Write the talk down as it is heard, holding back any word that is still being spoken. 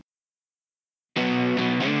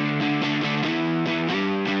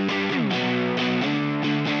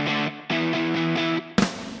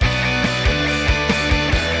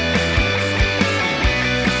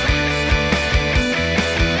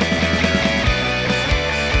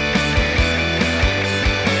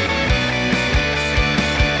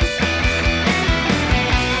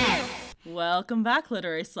Welcome back,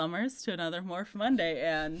 Literary Slummers, to another Morph Monday,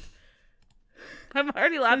 and... I'm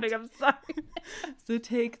already laughing, I'm sorry. So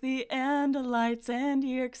take the Andalites and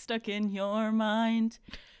Yerk stuck in your mind.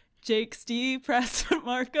 Jake's depressed, but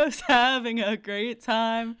Marco's having a great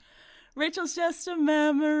time. Rachel's just a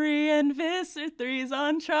memory, and Visser 3's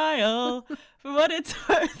on trial. For what it's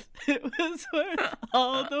worth, it was worth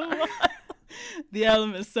all the while. The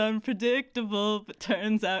element's unpredictable, but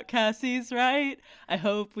turns out Cassie's right. I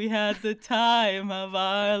hope we had the time of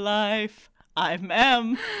our life. I'm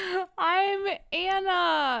Em. I'm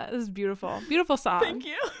Anna. This is beautiful. Beautiful song. Thank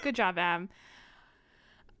you. Good job, Em.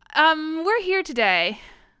 We're here today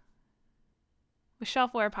with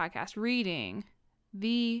Shelfware Podcast reading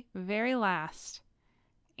the very last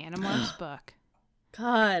Animorphs book.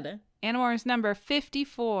 God. Animorphs number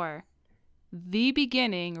 54. The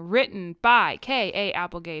Beginning, written by K.A.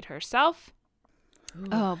 Applegate herself. Ooh.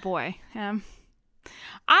 Oh boy.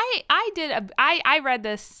 I read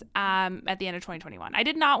this at the end of 2021. I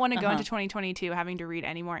did not want to go into 2022 having to read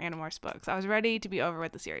any more Animorphs books. I was ready to be over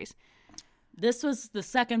with the series. This was the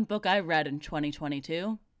second book I read in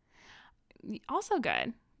 2022. Also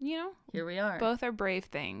good. You know, here we are. Both are brave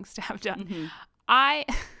things to have done. Mm-hmm.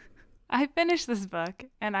 I finished this book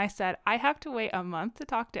and I said, I have to wait a month to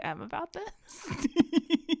talk to Em about this.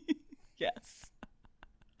 Yes.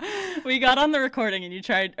 We got on the recording and you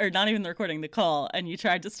tried, or not even the recording, the call, and you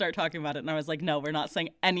tried to start talking about it. And I was like, no, we're not saying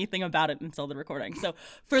anything about it until the recording. So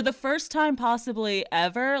for the first time possibly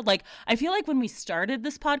ever, like, I feel like when we started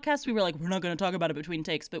this podcast, we were like, we're not going to talk about it between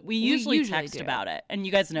takes, but we usually text about it. And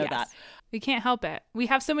you guys know that. We can't help it. We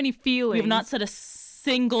have so many feelings. We have not said a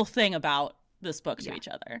single thing about this book to each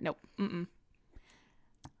other. Nope. Mm-mm.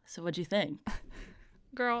 So what'd you think?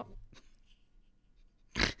 Girl.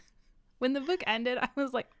 When the book ended, I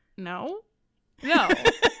was like, no.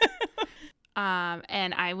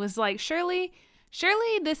 And I was like, surely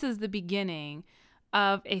this is the beginning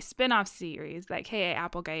of a spin-off series that K.A.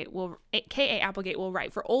 Applegate will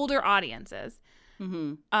write for older audiences.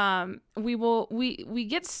 Mm-hmm. We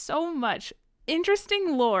get so much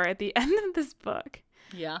interesting lore at the end of this book.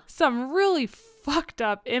 Yeah. Some really fucked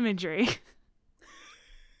up imagery.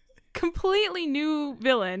 Completely new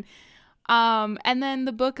villain. And then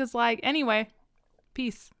the book is like, anyway,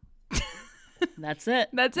 peace. That's it.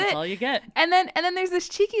 That's it. That's all you get. And then there's this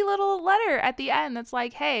cheeky little letter at the end that's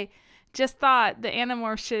like, hey, just thought the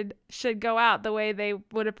Animorphs should go out the way they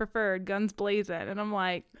would have preferred, guns blazing. And I'm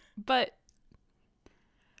like, but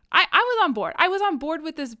I was on board. I was on board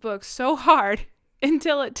with this book so hard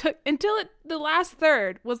until the last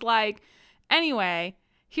third was like, anyway,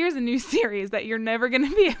 here's a new series that you're never going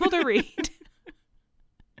to be able to read.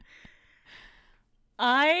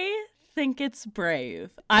 I think it's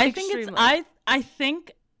brave. I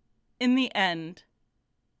think in the end,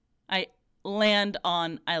 I land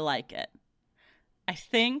on I like it. I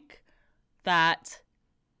think that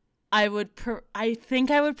I would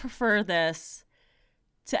prefer this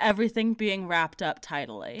to everything being wrapped up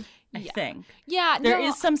tidily. I think. Yeah. There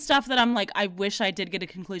is some stuff that I'm like, I wish I did get a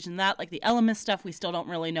conclusion to that. Like the Elemist stuff, we still don't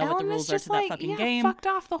really know what the rules are to that fucking game. Fucked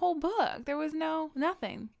off the whole book. There was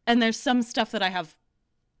nothing. And there's some stuff that I have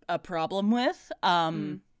a problem with.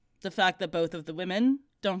 The fact that both of the women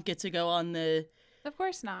don't get to go on Of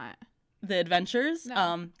course not. The adventures.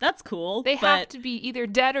 No. That's cool. They have to be either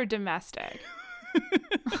dead or domestic.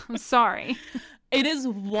 I'm sorry. It is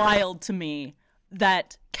wild to me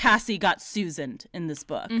that Cassie got Susaned in this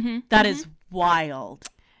book. Mm-hmm. That is wild.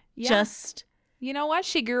 Yeah. Just, you know what?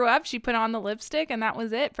 She grew up, she put on the lipstick, and that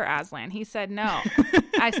was it for Aslan. He said no.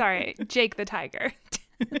 Jake the tiger.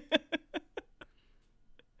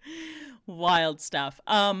 Wild stuff.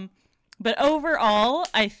 But overall,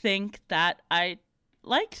 I think that I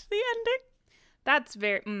liked the ending. That's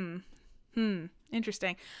very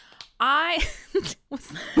interesting. I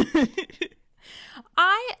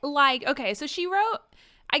okay, so she wrote,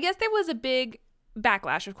 I guess there was a big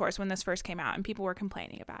backlash, of course, when this first came out and people were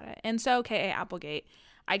complaining about it. And so K.A. Applegate,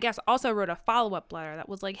 I guess, also wrote a follow-up letter that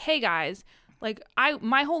was like, hey guys, like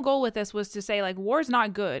my whole goal with this was to say like war's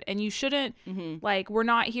not good and you shouldn't like, we're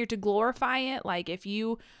not here to glorify it. Like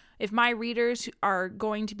if my readers are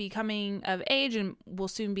going to be coming of age and will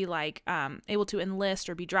soon be like able to enlist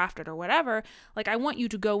or be drafted or whatever, like I want you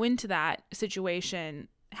to go into that situation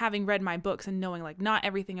having read my books and knowing like not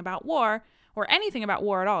everything about war or anything about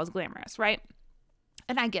war at all is glamorous, right?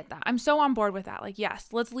 And I get that. I'm so on board with that. Like, yes,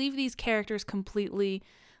 let's leave these characters completely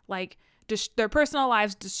like their personal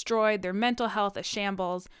lives destroyed, their mental health a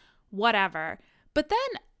shambles, whatever. But then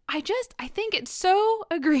I think it's so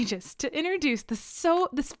egregious to introduce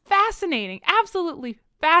this fascinating, absolutely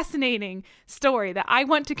fascinating story that I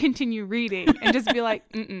want to continue reading and just be like,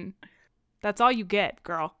 that's all you get,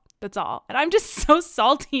 girl. That's all. And I'm just so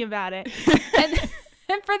salty about it.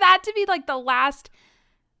 And for that to be like the last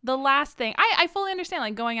thing, I fully understand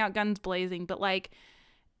like going out guns blazing, but like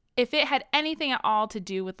if it had anything at all to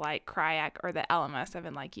do with like Crayak or the LMS, I've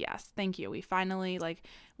been like, yes, thank you. We finally like,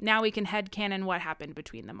 now we can headcanon what happened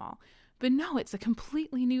between them all. But no, it's a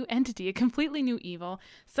completely new entity, a completely new evil.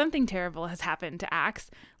 Something terrible has happened to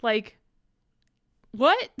Axe. Like,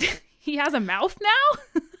 what? He has a mouth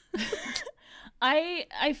now?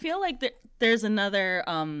 I feel like there's another,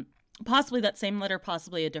 possibly that same letter,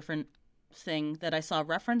 possibly a different thing that I saw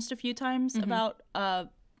referenced a few times about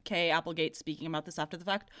K. Applegate speaking about this after the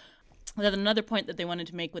fact. That another point that they wanted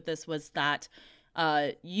to make with this was that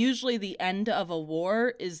usually the end of a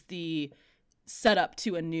war is the setup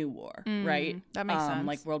to a new war, right? That makes sense.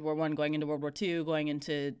 Like World War I going into World War II, going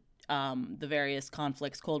into the various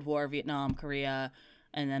conflicts, Cold War, Vietnam, Korea,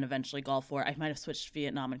 and then eventually Gulf War. I might have switched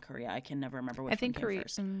Vietnam and Korea. I can never remember which one came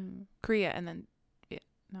first. Korea and then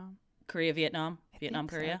Vietnam. Korea, Vietnam,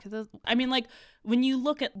 Korea. So, I mean, like, when you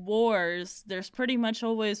look at wars, there's pretty much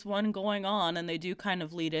always one going on, and they do kind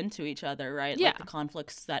of lead into each other, right? Yeah. Like, the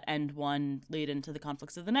conflicts that end one lead into the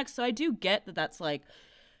conflicts of the next. So I do get that that's, like,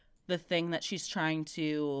 the thing that she's trying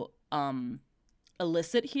to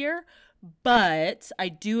elicit here. But I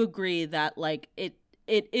do agree that, like, it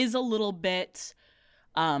is a little bit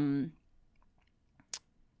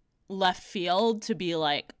left field to be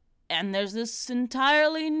like, and there's this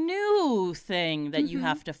entirely new thing that you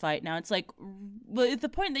have to fight now. It's like, well, the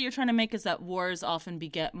point that you're trying to make is that wars often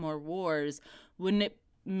beget more wars. Wouldn't it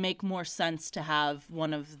make more sense to have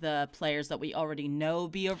one of the players that we already know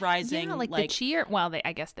be a rising? Yeah, like the cheer. Well,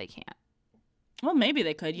 I guess they can't. Well, maybe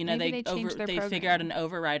they could. You know, Maybe they figure out an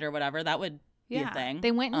override or whatever. That would be a thing.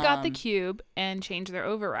 They went and got the cube and changed their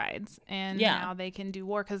overrides, and now they can do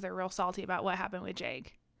war because they're real salty about what happened with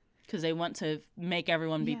Jake. Because they want to make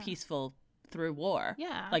everyone be peaceful through war.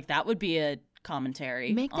 Yeah. Like, that would be a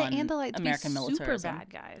commentary Make the on Andalites American be militarism. super bad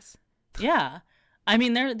guys. Yeah. I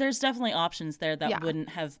mean, there's definitely options there that wouldn't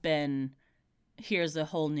have been, here's a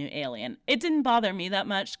whole new alien. It didn't bother me that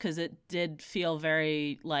much because it did feel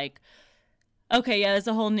very like, okay, yeah, there's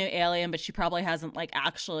a whole new alien, but she probably hasn't, like,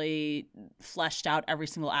 actually fleshed out every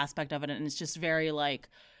single aspect of it. And it's just very, like,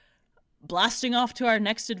 blasting off to our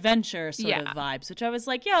next adventure sort of vibes, which I was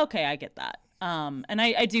like, yeah, okay, I get that. And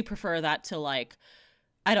I do prefer that to, like,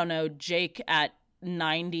 I don't know, Jake at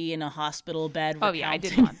 90 in a hospital bed recounting I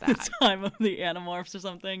didn't want that. the time of the Animorphs or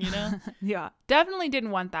something, you know? Yeah, definitely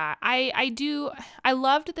didn't want that. I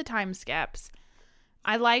loved the time skips.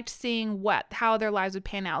 I liked seeing how their lives would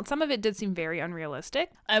pan out. Some of it did seem very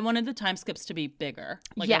unrealistic. I wanted the time skips to be bigger.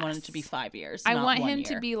 Like, I wanted it to be 5 years, I not want 1 him year.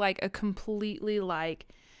 to be, like, a completely, like,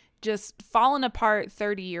 just fallen apart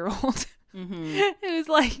 30-year-old who's,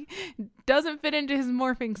 like, doesn't fit into his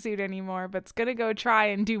morphing suit anymore, but's gonna go try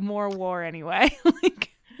and do more war anyway.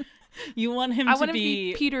 Like, you want him to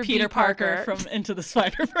be Peter Parker from Into the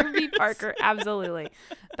Spider-Verse. B. Parker, absolutely.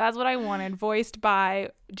 That's what I wanted, voiced by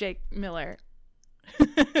Jake Miller.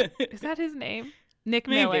 Is that his name? Nick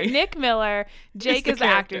Miller. Nick Miller. Jake is the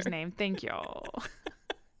actor's name. Thank you.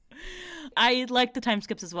 I like the time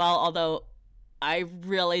skips as well, although I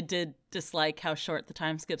really did dislike how short the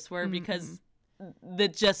time skips were because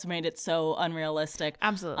that just made it so unrealistic.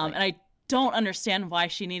 Absolutely. And I don't understand why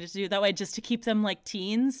she needed to do it that way, just to keep them like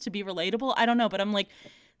teens, to be relatable. I don't know, but I'm like,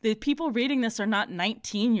 the people reading this are not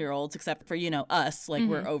 19-year-olds, except for, you know, us. Like,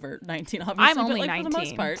 we're over 19, obviously. I'm only but, like, 19. For the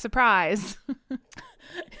most part, surprise.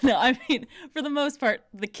 no, I mean, for the most part,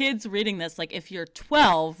 the kids reading this, like, if you're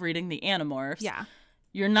 12 reading the Animorphs,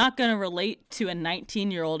 you're not going to relate to a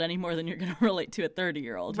 19-year-old any more than you're going to relate to a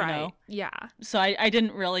 30-year-old, you know? Yeah. So I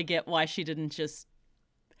didn't really get why she didn't just...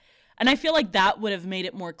 And I feel like that would have made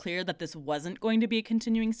it more clear that this wasn't going to be a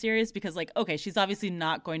continuing series because, like, okay, she's obviously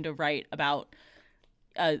not going to write about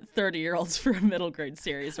 30-year-olds for a middle grade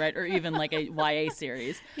series, right? Or even, like, a YA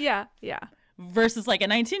series. Yeah. Versus, like, a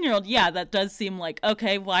 19-year-old, that does seem like,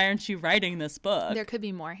 okay, why aren't you writing this book? There could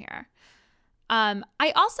be more here.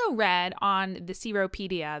 I also read on the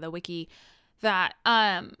Seropedia, the wiki, that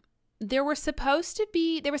there was supposed to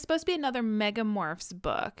be another Megamorphs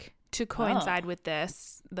book to coincide with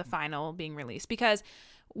this, the final being released, because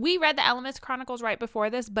we read the Elements Chronicles right before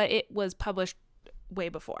this, but it was published way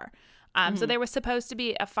before. So there was supposed to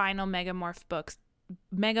be a final Megamorphs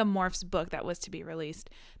book that was to be released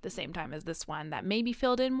the same time as this one that maybe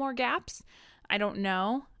filled in more gaps. I don't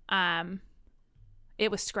know. It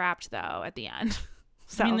was scrapped, though, at the end.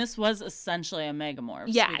 So, I mean, this was essentially a Megamorphs.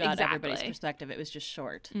 Yeah, we got exactly. everybody's perspective. It was just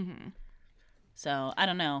short. So I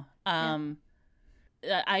don't know.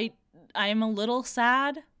 I am a little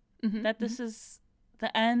sad that this is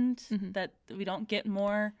the end, that we don't get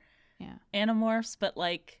more Animorphs, but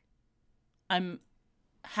like I'm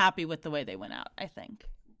happy with the way they went out, I think.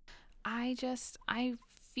 I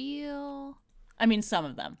feel, I mean, some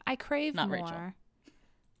of them. I crave not more. Rachel.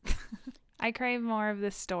 I crave more of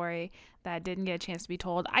this story that didn't get a chance to be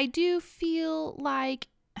told. I do feel like,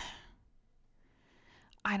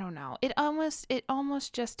 I don't know. It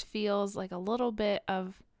almost just feels like a little bit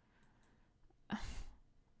of,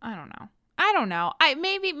 I don't know.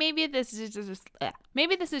 Maybe this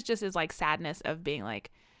is just his like sadness of being like,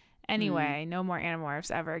 anyway, no more Animorphs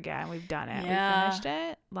ever again. We've done it. Yeah. We finished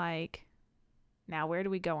it. Like, now where do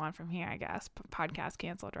we go on from here? I guess podcast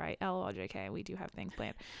canceled, right? LOL, JK. We do have things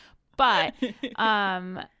planned, but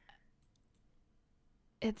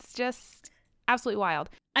it's just absolutely wild.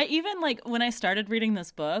 I even, like, when I started reading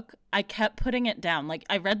this book, I kept putting it down. Like,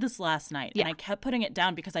 I read this last night, and I kept putting it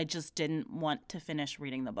down because I just didn't want to finish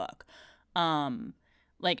reading the book.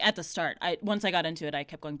 Like, at the start, once I got into it, I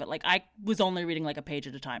kept going. But, like, I was only reading, like, a page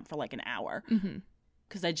at a time for, like, an hour.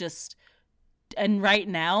 Because I just... And right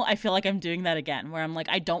now, I feel like I'm doing that again, where I'm like,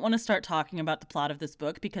 I don't want to start talking about the plot of this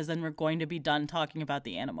book because then we're going to be done talking about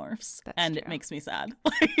the Animorphs. And it makes me sad.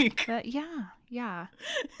 Like, yeah.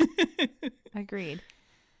 Agreed.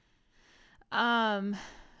 But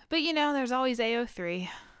you know, there's always AO3.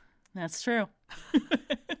 That's true.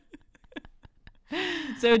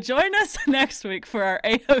 So join us next week for our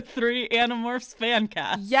AO3 Animorphs fan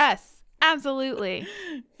cast. Yes, absolutely.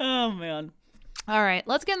 Oh, man. All right,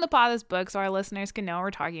 let's get in the plot of this book so our listeners can know what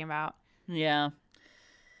we're talking about. Yeah.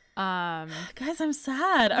 Guys, I'm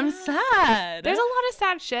sad. I'm sad. There's a lot of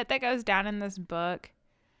sad shit that goes down in this book.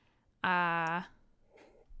 Yeah.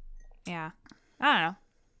 I don't know.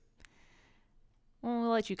 We'll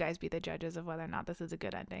let you guys be the judges of whether or not this is a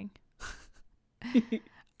good ending.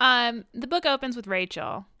 The book opens with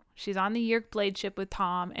Rachel. She's on the Yeerk blade ship with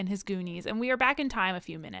Tom and his Goonies, and we are back in time a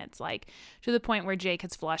few minutes, like to the point where Jake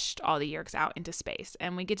has flushed all the Yeerks out into space,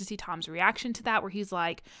 and we get to see Tom's reaction to that, where he's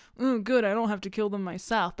like, "Oh, good, I don't have to kill them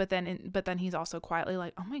myself." But then he's also quietly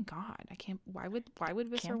like, "Oh my god, I can't. Why would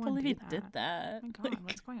Visser One do that? Did that? Oh my god,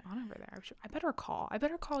 what's going on over there? I better call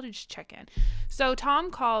to just check in." So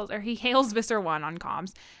Tom calls, or he hails Visser One on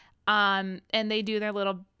comms. And they do their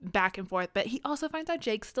little back and forth, but he also finds out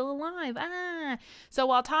Jake's still alive. So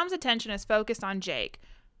while Tom's attention is focused on Jake,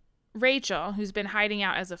 Rachel, who's been hiding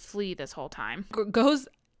out as a flea this whole time, goes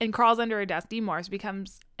and crawls under a desk, demorphs,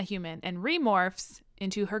 becomes a human, and remorphs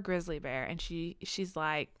into her grizzly bear. And she's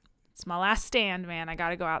like, "It's my last stand, man. I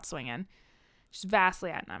gotta go out swinging." She's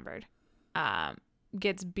vastly outnumbered.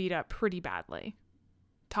 Gets beat up pretty badly.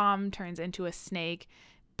 Tom turns into a snake,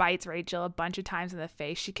 bites Rachel a bunch of times in the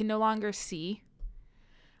face. She can no longer see.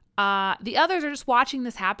 The others are just watching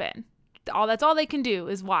this happen. That's all they can do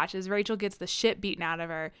is watch as Rachel gets the shit beaten out of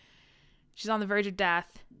her. She's on the verge of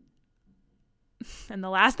death. And the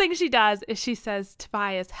last thing she does is she says,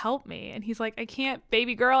 "Tobias, help me." And he's like, "I can't,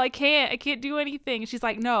 baby girl. I can't do anything." And she's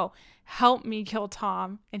like, "No, help me kill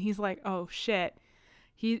Tom." And he's like, "Oh shit."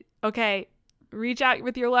 Okay, reach out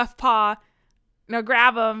with your left paw. Now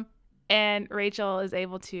grab him. And Rachel is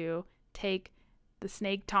able to take the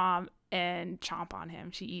snake Tom and chomp on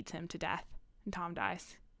him. She eats him to death, and Tom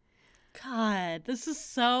dies. God, this is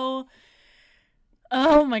so...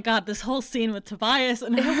 Oh my god, this whole scene with Tobias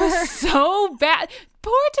and her. It was so bad.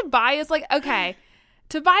 Poor Tobias. Like, okay,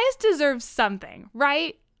 Tobias deserves something,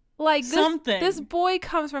 right? Like, this boy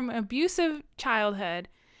comes from an abusive childhood.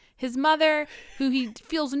 His mother, who he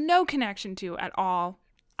feels no connection to at all,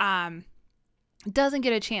 doesn't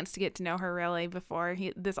get a chance to get to know her really before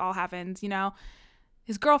this all happens, you know.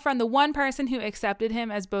 His girlfriend, the one person who accepted him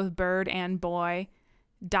as both bird and boy,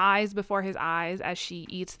 dies before his eyes as she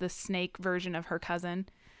eats the snake version of her cousin,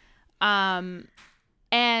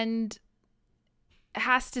 and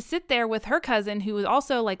has to sit there with her cousin, who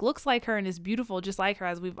also like looks like her and is beautiful just like her,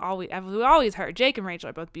 as we've always heard. Jake and Rachel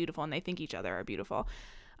are both beautiful, and they think each other are beautiful,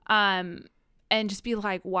 and just be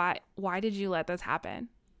like, why did you let this happen?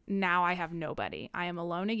 Now I have nobody. I am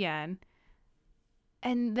alone again.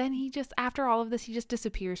 And then after all of this, he just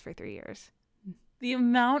disappears for 3 years. The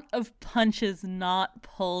amount of punches not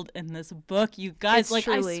pulled in this book, you guys, It's like,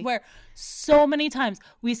 truly... I swear, so many times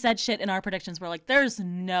we said shit in our predictions. We're like, there's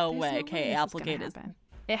no way K.A. Applegate is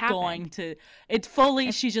going to...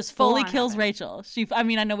 She just fully kills Rachel. I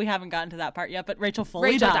know we haven't gotten to that part yet, but Rachel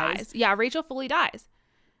fully dies. Yeah, Rachel fully dies.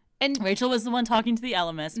 And Rachel was the one talking to the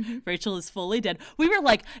Ellimist. Mm-hmm. Rachel is fully dead. We were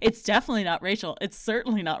like, it's definitely not Rachel. It's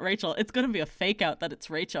certainly not Rachel. It's going to be a fake out that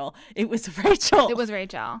it's Rachel. It was Rachel. It was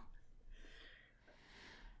Rachel.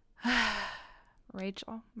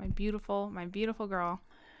 Rachel, my beautiful girl.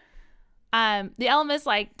 The Ellimist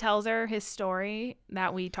like tells her his story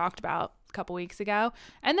that we talked about a couple weeks ago,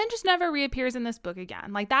 and then just never reappears in this book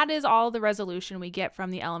again. Like, that is all the resolution we get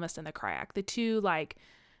from the Ellimist and the Crayak. The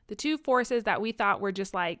two forces that we thought were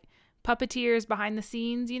just like puppeteers behind the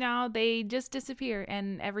scenes, you know, they just disappear,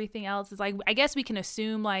 and everything else is like, I guess we can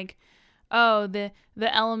assume like, oh, the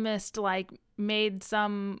Ellimist like made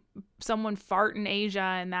someone fart in Asia,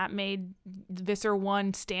 and that made Visser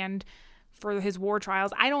One stand for his war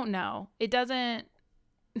trials. I don't know. It doesn't,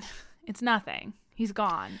 it's nothing. He's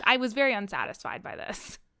gone. I was very unsatisfied by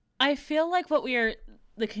this. I feel like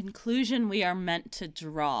the conclusion we are meant to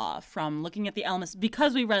draw from looking at the Ellimist,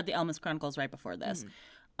 because we read the Ellimist Chronicles right before this,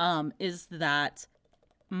 is that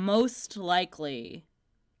most likely,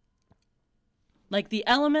 like, the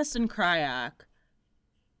Ellimist and Crayak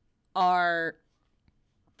are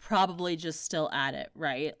probably just still at it,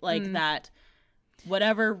 right? Like, that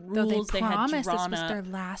whatever rules they had drawn this was up, their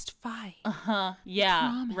last fight.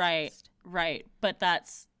 Yeah, right. But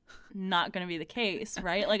that's not going to be the case,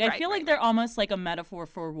 right? Like, I feel like they're almost like a metaphor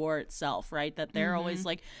for war itself, right? That they're always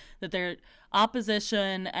like, that they're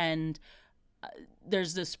opposition, and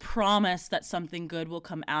there's this promise that something good will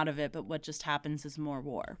come out of it, but what just happens is more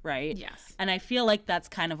war, right? Yes. And I feel like that's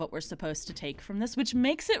kind of what we're supposed to take from this, which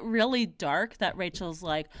makes it really dark that Rachel's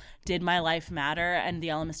like, did my life matter? And the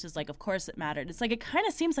Ellimist is like, of course it mattered. It's like, it kind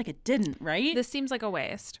of seems like it didn't, right? This seems like a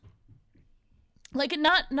waste. Like,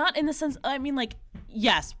 not in the sense, I mean, like,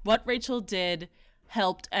 yes, what Rachel did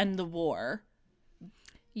helped end the war,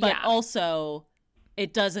 but also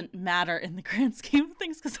it doesn't matter in the grand scheme of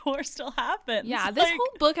things because war still happens. Yeah, like, this whole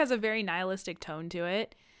book has a very nihilistic tone to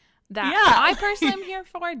it that I personally am here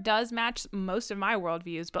for. Does match most of my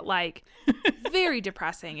worldviews, but like very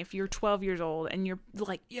depressing if you're 12 years old and you're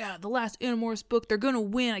like, yeah, the last Animorphs book, they're gonna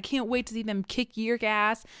win. I can't wait to see them kick Yeerk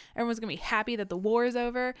ass. Everyone's gonna be happy that the war is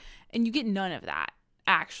over, and you get none of that.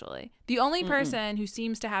 Actually, the only person who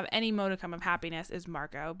seems to have any modicum of happiness is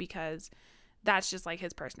Marco, because that's just like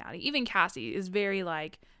his personality. Even Cassie is very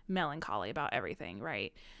like melancholy about everything,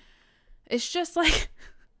 right? It's just like,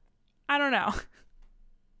 I don't know.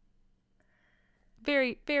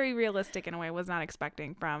 Very, very realistic in a way. Was not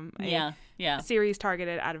expecting from a series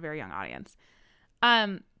targeted at a very young audience.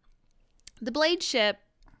 The Blade ship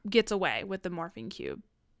gets away with the morphine cube.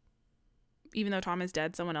 Even though Tom is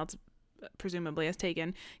dead, someone else presumably has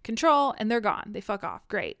taken control, and they're gone. They fuck off.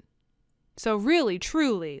 Great. So really,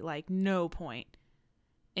 truly, like, no point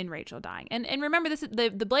in Rachel dying. And remember, this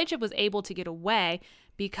the Blade ship was able to get away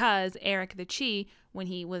because Eric the Chi, when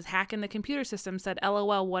he was hacking the computer system, said,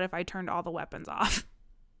 LOL, what if I turned all the weapons off?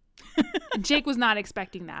 And Jake was not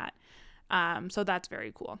expecting that. So that's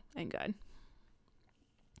very cool and good.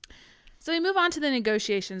 So we move on to the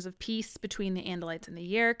negotiations of peace between the Andalites and the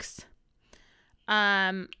Yeerks.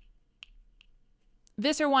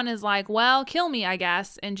 Visser One is like, well, kill me, I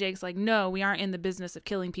guess. And Jake's like, no, we aren't in the business of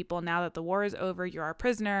killing people. Now that the war is over, you're our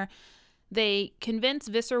prisoner. They convince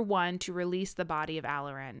Visser One to release the body of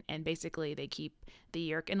Alarin, and basically they keep the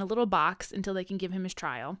Yeerk in a little box until they can give him his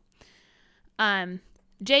trial.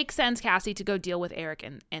 Jake sends Cassie to go deal with Eric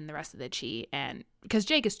and the rest of the Chi, and because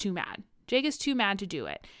Jake is too mad. Jake is too mad to do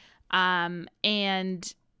it. But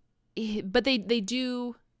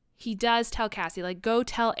he does tell Cassie, like, go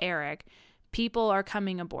tell Eric people are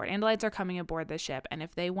coming aboard. Andalites are coming aboard this ship, and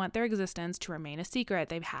if they want their existence to remain a secret,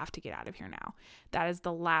 they have to get out of here now. That is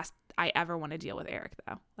the last I ever want to deal with Eric,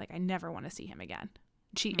 though. Like, I never want to see him again.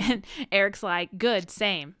 And Eric's like, good,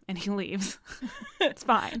 same, and he leaves. It's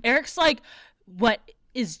fine. Eric's like, what,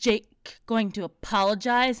 is Jake going to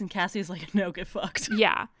apologize? And Cassie's like, no, get fucked.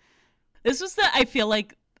 Yeah. This was I feel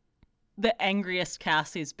like, the angriest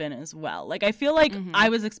Cassie's been as well. Like, I feel like I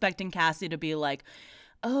was expecting Cassie to be like,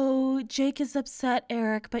 oh, Jake is upset,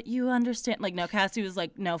 Eric, but you understand. Like, no, Cassie was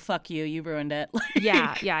like, no, fuck you. You ruined it. Like,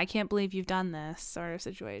 yeah, I can't believe you've done this sort of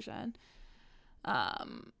situation.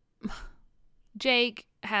 Jake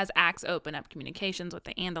has Axe open up communications with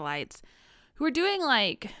the Andalites, who are doing,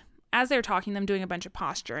 like, as they're talking, them doing a bunch of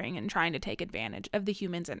posturing and trying to take advantage of the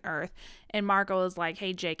humans and Earth. And Marco is like,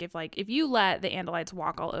 hey, Jake, if you let the Andalites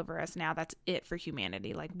walk all over us now, that's it for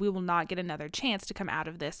humanity. Like, we will not get another chance to come out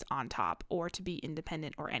of this on top or to be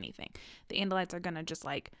independent or anything. The Andalites are going to just,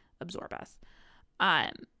 like, absorb us.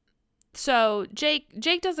 So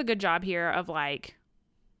Jake does a good job here of, like,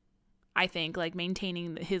 I think, like,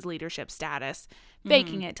 maintaining his leadership status,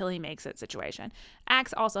 faking it till he makes it situation.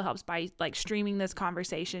 Axe also helps by, like, streaming this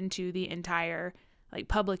conversation to the entire, like,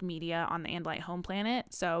 public media on the Andalite home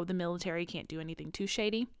planet, so the military can't do anything too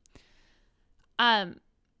shady. The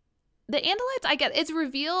the Andalites, I get, it's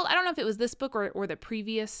revealed, I don't know if it was this book or the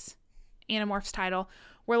previous Animorphs title,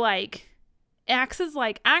 where like Axe is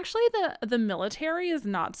like, actually the military is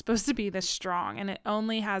not supposed to be this strong, and it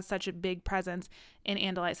only has such a big presence in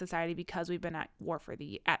Andalite society because we've been at war with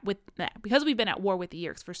the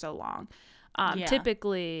Yeerks for so long.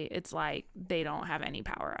 Typically it's like they don't have any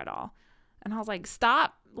power at all. And I was like,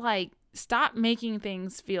 stop making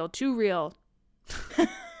things feel too real.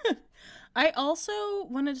 I also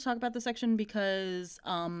wanted to talk about this section because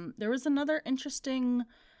there was another interesting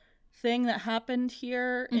thing that happened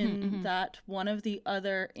here in that one of the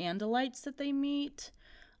other Andalites that they meet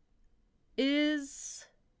is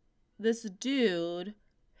this dude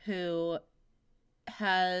who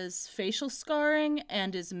has facial scarring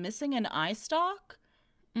and is missing an eye stalk.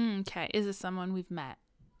 Okay. Is this someone we've met?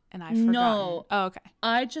 And I've forgotten. No. Oh, okay.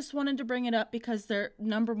 I just wanted to bring it up because they're,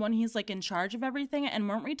 number one, he's like in charge of everything. And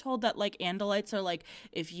weren't we told that like Andalites are like,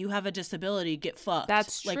 if you have a disability, get fucked?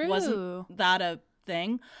 That's like, true. Wasn't that a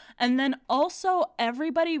thing? And then also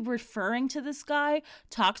everybody referring to this guy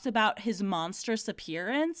talks about his monstrous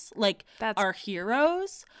appearance, like our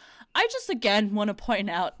heroes. I just again want to point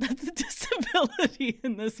out that the disability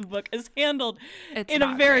in this book is handled in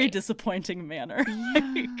a very disappointing manner.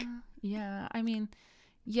 Yeah, I mean,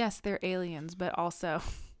 yes, they're aliens, but also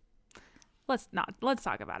let's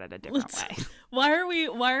talk about it a different way. Why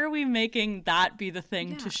are we making that be the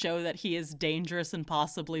thing to show that he is dangerous and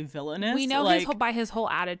possibly villainous? We know like, by his whole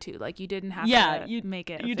attitude. Like, you didn't have to make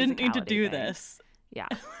it. You didn't need to do thing. this. Yeah.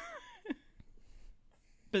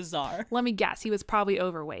 Bizarre. Let me guess. He was probably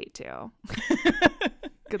overweight too.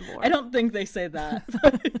 Good Lord. I don't think they say that.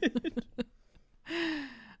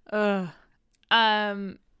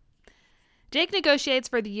 Jake negotiates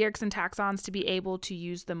for the Yeerks and Taxxons to be able to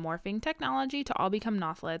use the morphing technology to all become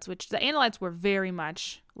Nothlids, which the Andalites were very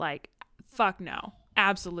much like, fuck no,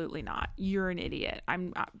 absolutely not. You're an idiot.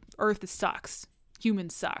 Earth sucks.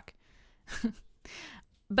 Humans suck.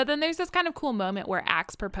 But then there's this kind of cool moment where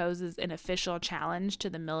Axe proposes an official challenge to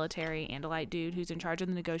the military Andalite dude who's in charge of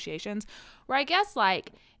the negotiations, where I guess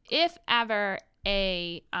like if ever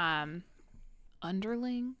a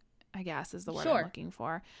underling, I guess is the word I'm looking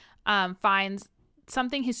for, finds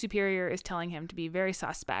something his superior is telling him to be very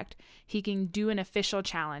suspect, he can do an official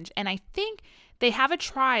challenge. And I think they have a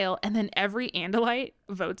trial and then every Andalite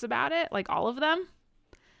votes about it, like all of them.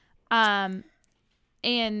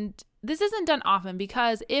 And this isn't done often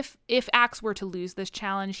because if Axe were to lose this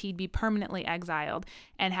challenge, he'd be permanently exiled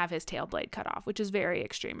and have his tail blade cut off, which is very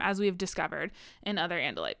extreme, as we've discovered in other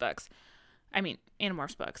Andalite books. I mean,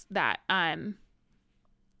 Animorphs books. That,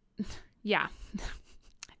 yeah.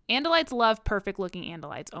 Andalites love perfect-looking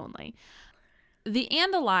Andalites only. The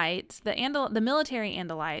Andalites, the military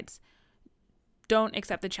Andalites, don't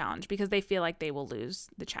accept the challenge because they feel like they will lose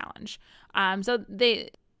the challenge.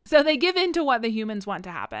 So they give in to what the humans want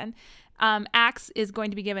to happen. Axe is going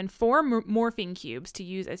to be given 4 morphing cubes to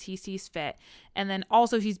use as he sees fit. And then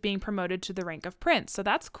also he's being promoted to the rank of prince. So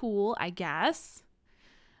that's cool, I guess.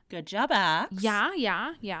 Good job, Axe.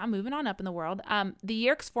 Yeah. Moving on up in the world. The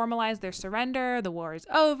Yeerks formalize their surrender. The war is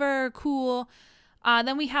over. Cool.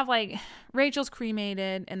 Then we have like Rachel's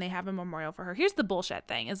cremated and they have a memorial for her. Here's the bullshit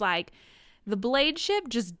thing is like, the Blade ship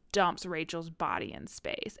just dumps Rachel's body in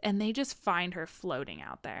space, and they just find her floating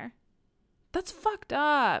out there. That's fucked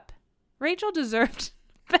up. Rachel deserved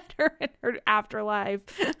better in her afterlife.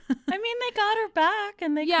 I mean, they got her back,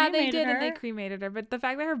 and they cremated they did, her. and they cremated her. But the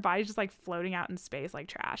fact that her body's just like floating out in space like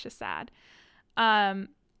trash is sad.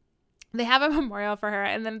 They have a memorial for her,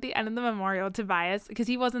 and then at the end of the memorial, Tobias, because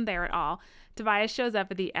he wasn't there at all, Tobias shows up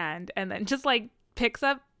at the end, and then just like picks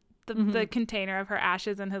up the container of her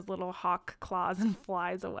ashes in his little hawk claws and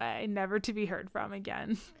flies away, never to be heard from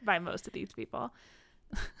again by most of these people.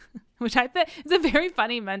 Which I think is a very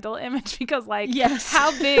funny mental image because, like, yes.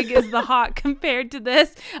 How big is the hawk compared to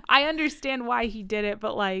this? I understand why he did it,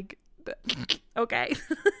 but like, okay.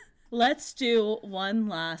 Let's do one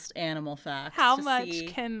last animal fact. How much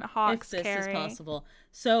can hawks if this carry? Is possible.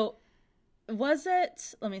 So, was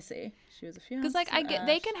it? Let me see. She was a few. Because, like, I get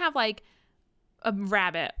they can have like a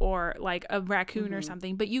rabbit or like a raccoon or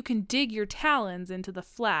something, but you can dig your talons into the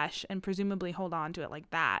flesh and presumably hold on to it like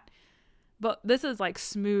that. But this is like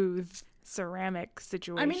smooth ceramic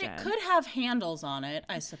situation. I mean, it could have handles on it,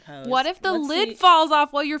 I suppose. What if the lid falls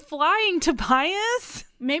off while you're flying, Tobias?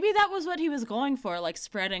 Maybe that was what he was going for, like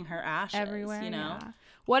spreading her ashes everywhere, you know? Yeah.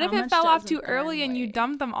 What if it fell off too early and you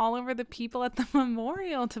dumped them all over the people at the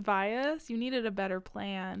memorial, Tobias? You needed a better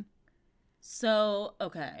plan. So,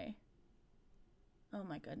 okay. Oh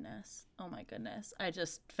my goodness. Oh my goodness. I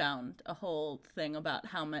just found a whole thing about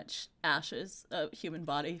how much ashes a human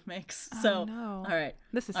body makes. So, no. all right.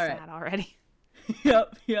 This is all sad already.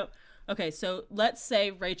 Yep. Okay, so let's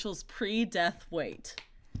say Rachel's pre-death weight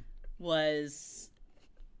was,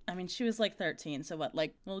 I mean, she was like 13, so what?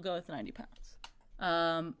 Like, we'll go with 90 pounds.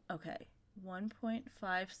 Okay.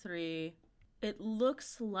 1.53. It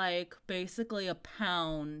looks like basically a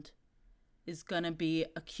pound is gonna be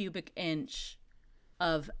a cubic inch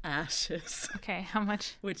of ashes. Okay, how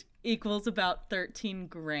much? Which equals about 13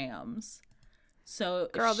 grams. So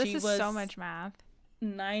Girl, if this she is was so much math.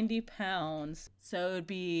 90 pounds, so it would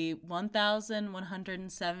be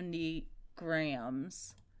 1,170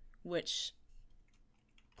 grams, which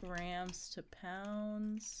grams to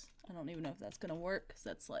pounds, I don't even know if that's gonna work, because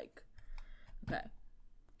that's like,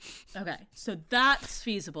 okay, so that's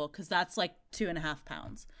feasible, because that's like 2.5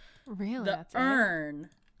 pounds. Really? The That's urn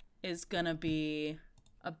is gonna be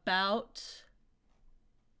about,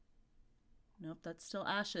 nope, that's still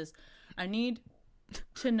ashes. I need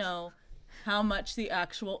to know how much the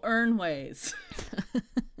actual urn weighs.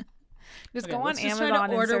 Just Okay, go on let's just Amazon try to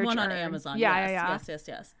and order search one on urn. Amazon. Yeah. Yes.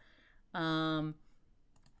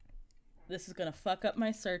 This is gonna fuck up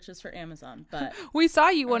my searches for Amazon, but We saw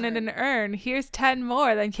you wanted an urn. Here's 10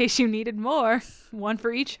 more in case you needed more. One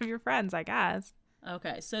for each of your friends, I guess.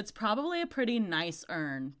 okay, so it's probably a pretty nice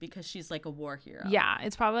urn because she's like a war hero. Yeah,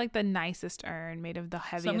 it's probably like the nicest urn made of the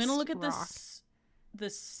heaviest So I'm gonna look at rock.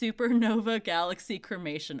 this supernova galaxy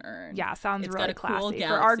cremation urn. Yeah, sounds It's really got a cool classy. For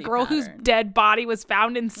our galaxy girl whose pattern. dead body was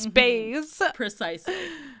found in space. Precisely.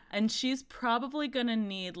 And she's probably gonna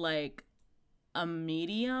need like a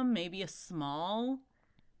medium, maybe a small.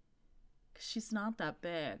 'Cause she's not that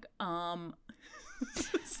big.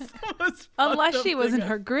 Unless she was in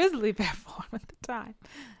her grizzly bear form at the time.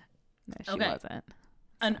 No, she Okay. wasn't.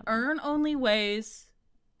 An urn only weighs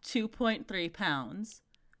 2.3 pounds.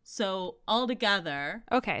 So altogether,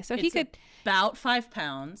 Okay, so he it's could, about 5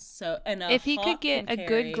 pounds. So and if he could get a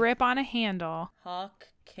good grip on a handle. hawk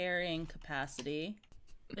carrying capacity,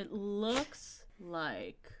 it looks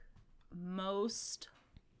like most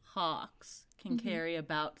hawks can carry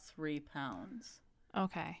about 3 pounds.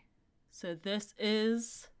 Okay. So this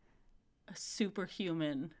is a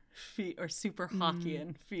superhuman feat or super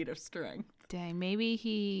Hawkian feat of strength. Dang, maybe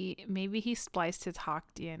he spliced his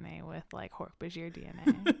hawk DNA with like Hork-Bajir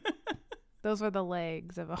DNA. Those were the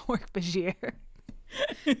legs of a Hork-Bajir.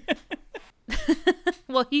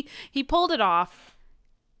 Well, he pulled it off.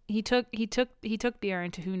 He took the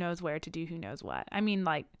urn to who knows where to do who knows what. I mean,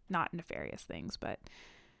 like, not nefarious things, but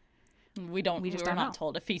We're just don't not know.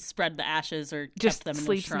 told if he spread the ashes or just kept them in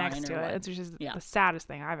sleeps a shrine next or to what. it. It's just Yeah. the saddest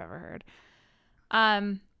thing I've ever heard.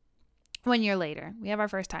 1 year later, we have our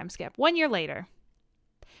first time skip. 1 year later,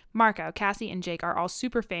 Marco, Cassie, and Jake are all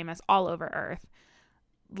super famous all over Earth.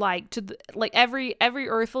 Like every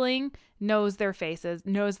Earthling knows their faces,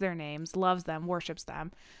 knows their names, loves them, worships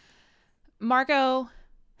them. Marco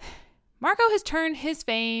has turned his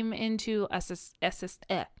fame into a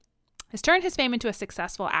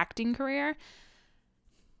successful acting career.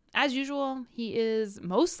 As usual, he is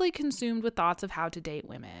mostly consumed with thoughts of how to date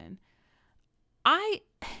women.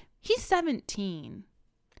 He's 17.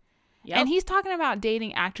 Yep. And he's talking about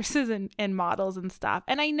dating actresses and models and stuff.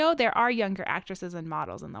 And I know there are younger actresses and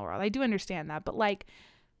models in the world. I do understand that. But like,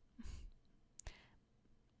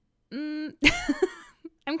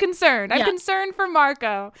 I'm concerned. I'm concerned for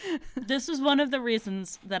Marco. This was one of the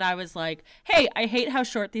reasons that I was like, hey, I hate how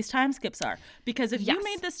short these time skips are. Because if Yes. you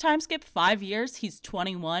made this time skip 5 years, he's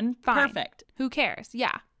 21. Fine. Perfect. Who cares?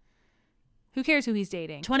 Yeah. Who cares who he's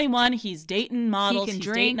dating? 21, he's dating models, can he's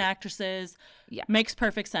drink. dating actresses. Yeah. Makes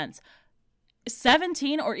perfect sense.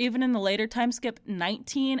 17, or even in the later time skip,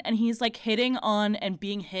 19, and he's like hitting on and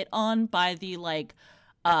being hit on by the like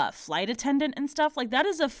flight attendant and stuff. Like, that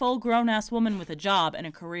is a full grown ass woman with a job and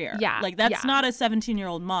a career. Yeah, Like, that's yeah. not a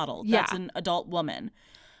 17-year-old model. Yeah. That's an adult woman.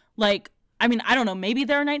 Like, I mean, I don't know, maybe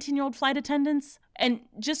there are 19-year-old flight attendants. And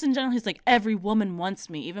just in general, he's like, every woman wants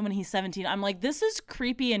me, even when he's 17. I'm like, this is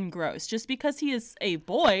creepy and gross. Just because he is a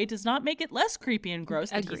boy does not make it less creepy and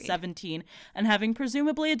gross that Agreed. he's 17 and having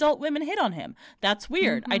presumably adult women hit on him. That's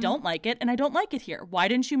weird. I don't like it, and I don't like it here. Why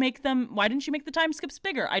didn't you make the time skips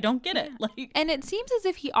bigger? I don't get it. Like, And it seems as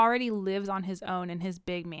if he already lives on his own in his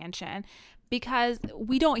big mansion, because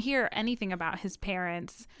we don't hear anything about his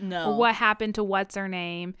parents. No. Or what happened to what's her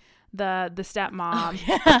name, the stepmom.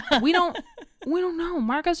 yeah. We don't know.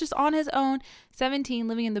 Marco's just on his own, 17,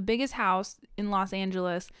 living in the biggest house in Los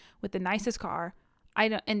Angeles with the nicest car.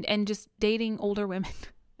 And just dating older women.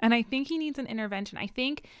 And I think he needs an intervention. I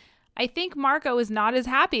think I think Marco is not as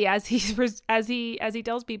happy as he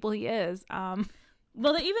tells people he is.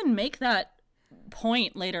 Well, they even make that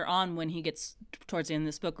point later on when he gets towards the end of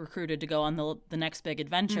this book recruited to go on the next big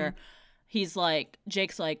adventure. He's like,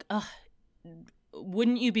 Jake's like, ugh,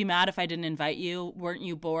 wouldn't you be mad if I didn't invite you? Weren't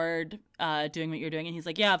you bored doing what you're doing? And he's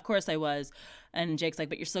like, yeah, of course I was. And Jake's like,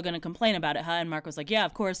 but you're still going to complain about it, huh? And Marco's like, yeah,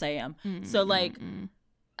 of course I am. So like,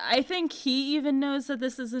 I think he even knows that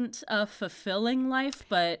this isn't a fulfilling life,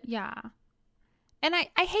 but yeah. And I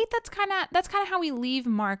hate that's kind of how we leave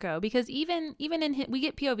Marco, because even in we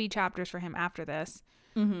get POV chapters for him after this,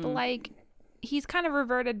 but like he's kind of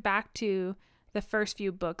reverted back to the first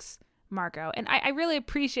few books Marco. And I really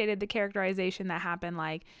appreciated the characterization that happened,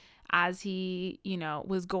 like as he,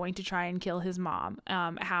 was going to try and kill his mom,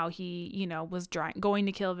 how he, was going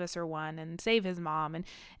to kill Visser One and save his mom.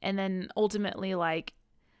 And then ultimately, like,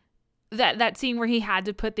 that scene where he had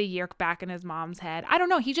to put the yerk back in his mom's head. I don't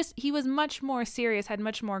know. He was much more serious, had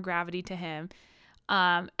much more gravity to him.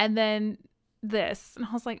 And then this, and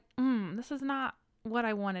I was like, this is not what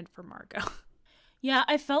I wanted for Marco. Yeah,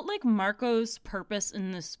 I felt like Marco's purpose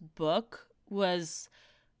in this book was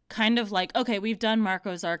kind of like, okay, we've done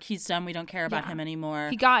Marco's arc. He's done. We don't care about him anymore.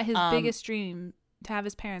 He got his biggest dream, to have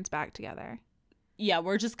his parents back together. Yeah,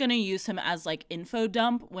 we're just going to use him as like info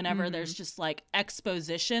dump whenever there's just like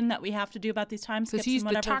exposition that we have to do about these time skips he's and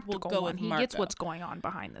whatever. The tactical we'll go one. with He Marco. gets what's going on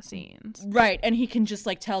behind the scenes. Right, and he can just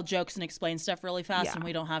like tell jokes and explain stuff really fast, and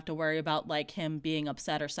we don't have to worry about like him being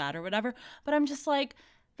upset or sad or whatever. But I'm just like,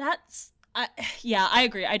 I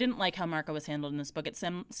agree. I didn't like how Marco was handled in this book. It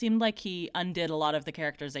seemed like he undid a lot of the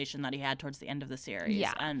characterization that he had towards the end of the series,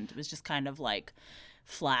 and it was just kind of like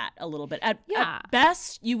flat a little bit. At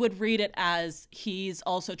best, you would read it as he's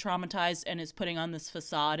also traumatized and is putting on this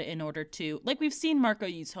facade in order to, like, we've seen Marco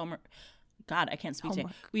use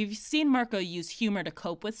We've seen Marco use humor to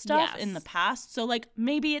cope with stuff in the past. So like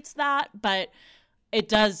maybe it's that, but it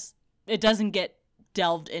doesn't get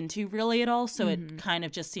delved into really at all. So it kind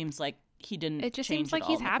of just seems like he didn't. It just change seems like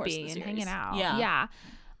he's happy and hanging out. Yeah.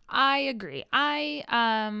 I agree.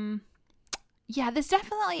 This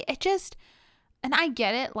definitely, and I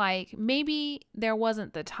get it, like maybe there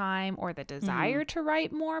wasn't the time or the desire to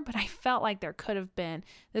write more, but I felt like this could have been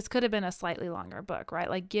a slightly longer book, right?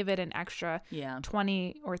 Like give it an extra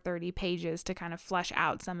 20 or 30 pages to kind of flesh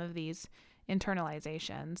out some of these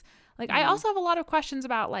internalizations. Like I also have a lot of questions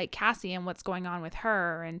about like Cassie and what's going on with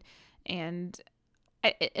her, and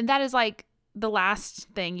that is like the last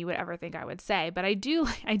thing you would ever think I would say, but I do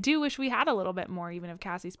wish we had a little bit more even of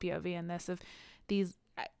Cassie's POV in this, of these.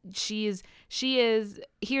 She's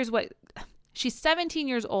 17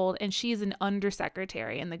 years old, and she's an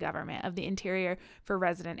undersecretary in the government of the Interior for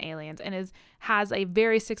Resident Aliens, and has a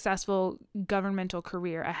very successful governmental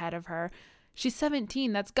career ahead of her. She's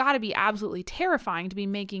 17. That's got to be absolutely terrifying to be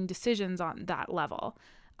making decisions on that level.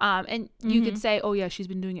 And you could say, oh yeah, she's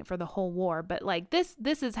been doing it for the whole war, but like this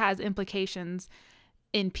has implications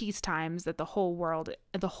in peace times that the whole world,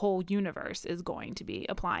 the whole universe is going to be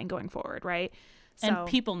applying going forward, right? So, and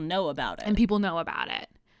people know about it.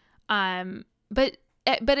 But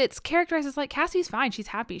it's characterized as like Cassie's fine. She's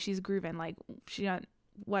happy. She's grooving. Like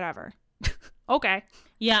whatever. Okay.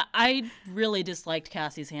 Yeah, I really disliked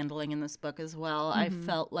Cassie's handling in this book as well. I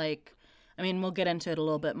felt like, I mean, we'll get into it a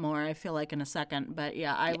little bit more, I feel like, in a second. But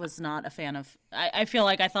yeah, I was not a fan of, I feel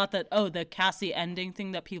like I thought that, the Cassie ending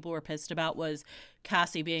thing that people were pissed about was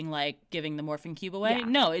Cassie being like giving the morphing cube away. Yeah.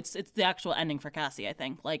 No, it's the actual ending for Cassie, I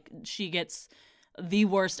think. Like she gets the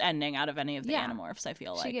worst ending out of any of the Animorphs, I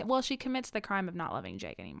feel like. She commits the crime of not loving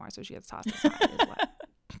Jake anymore, so she gets tossed aside as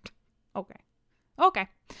well. Okay.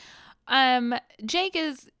 Jake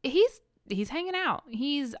he's hanging out.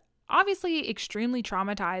 He's obviously extremely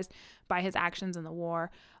traumatized by his actions in the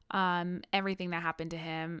war, everything that happened to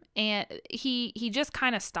him, and he just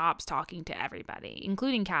kind of stops talking to everybody,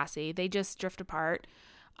 including Cassie. They just drift apart.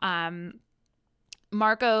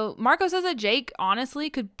 Marco says that Jake honestly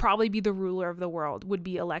could probably be the ruler of the world, would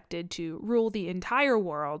be elected to rule the entire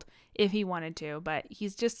world if he wanted to, but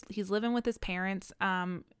he's living with his parents,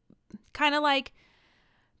 kind of like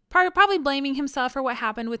probably blaming himself for what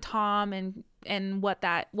happened with Tom and what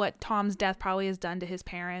Tom's death probably has done to his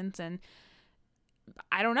parents. And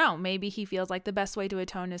I don't know, maybe he feels like the best way to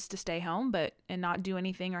atone is to stay home and not do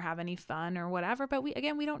anything or have any fun or whatever. But we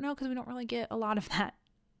don't know, because we don't really get a lot of that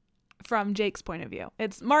from Jake's point of view.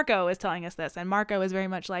 It's Marco is telling us this, and Marco is very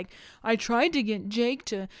much like, I tried to get Jake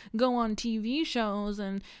to go on TV shows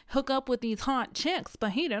and hook up with these hot chicks,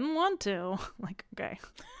 but he didn't want to. Like, okay.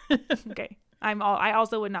 Okay. I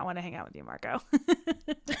also would not want to hang out with you, Marco.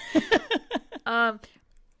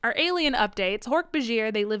 our alien updates.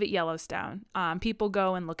 Hork-Bajir, they live at Yellowstone. People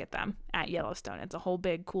go and look at them at Yellowstone. It's a whole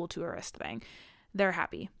big cool tourist thing. They're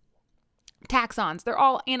happy. Taxons, they're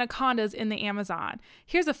all anacondas in the Amazon.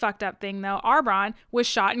 Here's a fucked up thing though. Arbron was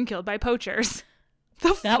shot and killed by poachers.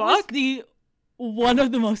 That was one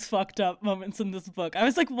of the most fucked up moments in this book. I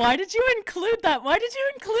was like, why did you include that? Why did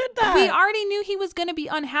you include that? We already knew he was going to be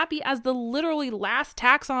unhappy as the literally last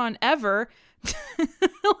taxon ever.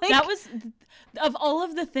 That was, of all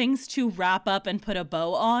of the things to wrap up and put a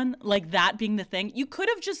bow on, like that being the thing, you could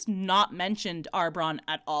have just not mentioned Arbron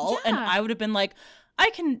at all. Yeah. And I would have been like, I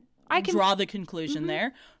can draw the conclusion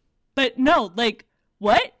there. But no, like,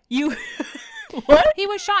 what? You, what? He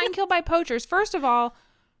was shot and killed by poachers. First of all,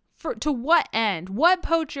 to what end? What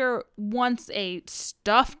poacher wants a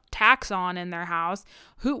stuffed taxon in their house?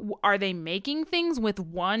 Who are they making things with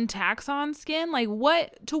one taxon skin? Like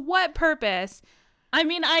what? To what purpose? I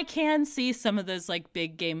mean, I can see some of those like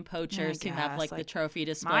big game poachers who have like the trophy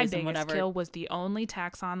displays and whatever. My biggest kill was the only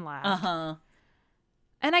taxon left. Uh-huh.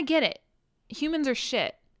 And I get it. Humans are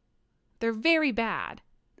shit. They're very bad.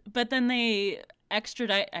 But then they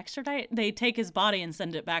extradite, they take his body and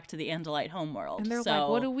send it back to the Andalite homeworld. And they're like,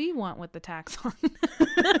 what do we want with the taxon?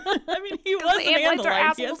 I mean, he was an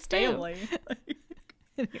Andalite. He has family.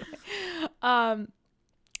 Anyway.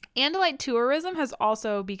 Andalite tourism has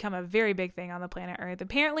also become a very big thing on the planet Earth.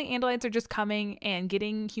 Apparently, Andalites are just coming and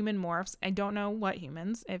getting human morphs. I don't know what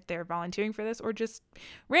humans, if they're volunteering for this or just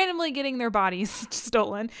randomly getting their bodies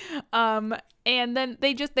stolen. And then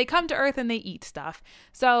they come to Earth and they eat stuff.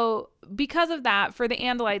 So because of that, for the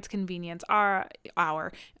Andalites' convenience, our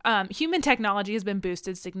human technology has been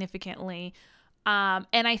boosted significantly.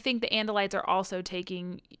 And I think the Andalites are also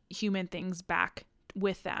taking human things back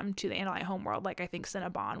with them to the Andalite homeworld. Like I think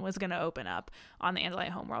Cinnabon was going to open up on the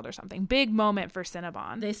Andalite homeworld or something. Big moment for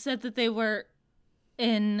Cinnabon. They said that they were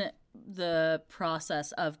in the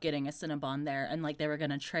process of getting a Cinnabon there, and like they were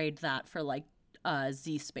going to trade that for like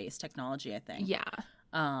Z space technology, I think.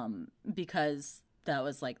 Yeah. Because that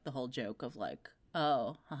was like the whole joke of like,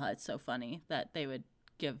 oh, haha, it's so funny that they would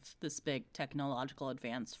give this big technological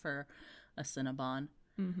advance for a Cinnabon.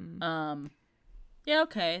 Mm-hmm. Yeah,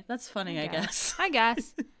 okay. That's funny, I guess. I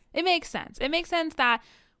guess. It makes sense. It makes sense that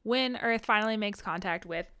when Earth finally makes contact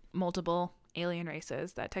with multiple alien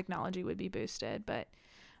races, that technology would be boosted. But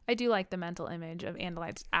I do like the mental image of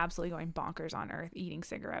Andalites absolutely going bonkers on Earth, eating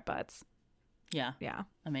cigarette butts. Yeah. Yeah.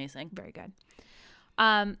 Amazing. Very good.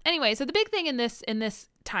 Anyway, so the big thing in this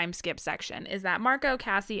time skip section is that Marco,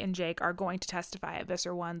 Cassie, and Jake are going to testify at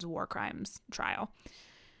Visser One's war crimes trial.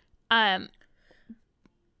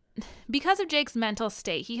 Because of Jake's mental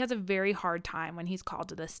state, he has a very hard time when he's called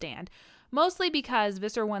to the stand. Mostly because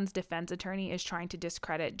Visser One's defense attorney is trying to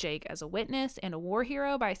discredit Jake as a witness and a war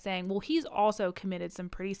hero by saying, well, he's also committed some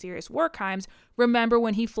pretty serious war crimes. Remember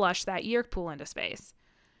when he flushed that Yeerk pool into space?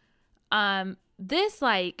 This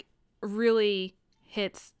like really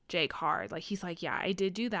hits Jake hard. Like he's like, yeah, I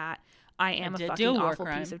did do that. I am a fucking awful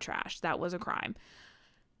piece of trash. That was a crime.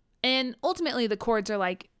 And ultimately the courts are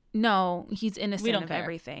like, no, he's innocent of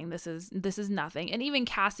everything. This is nothing. And even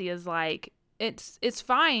Cassie is like, it's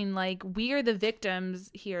fine. Like we are the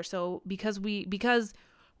victims here. So because we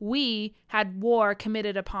had war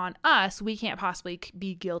committed upon us, we can't possibly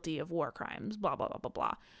be guilty of war crimes. Blah blah blah blah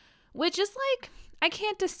blah. Which is like, I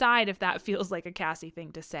can't decide if that feels like a Cassie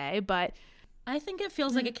thing to say, but I think it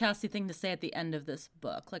feels like a Cassie thing to say at the end of this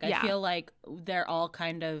book. Like I feel like they're all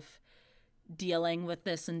kind of dealing with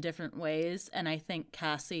this in different ways, and I think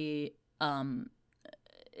Cassie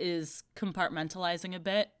is compartmentalizing a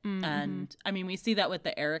bit. Mm-hmm. And I mean, we see that with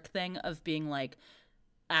the Eric thing of being like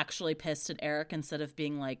actually pissed at Eric instead of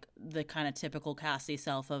being like the kind of typical Cassie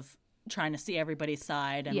self of trying to see everybody's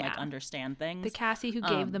side and like understand things. The Cassie who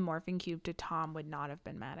gave the morphing cube to Tom would not have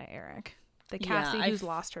been mad at Eric. The Cassie who's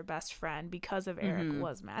lost her best friend because of Eric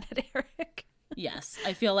was mad at Eric. Yes,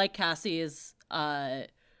 I feel like Cassie is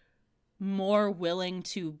more willing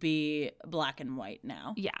to be black and white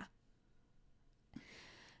now. Yeah.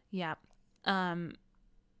 Yeah.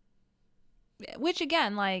 Which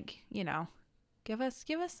again, like, you know, give us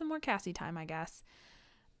some more Cassie time, I guess.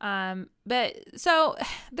 But so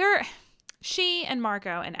she and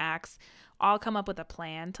Marco and Axe all come up with a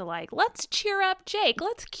plan to like, let's cheer up Jake.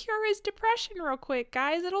 Let's cure his depression real quick,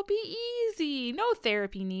 guys. It'll be easy. No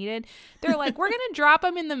therapy needed. They're like, we're going to drop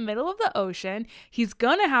him in the middle of the ocean. He's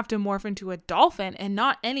going to have to morph into a dolphin and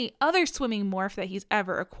not any other swimming morph that he's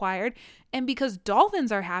ever acquired. And because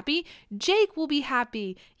dolphins are happy, Jake will be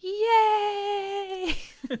happy. Yay!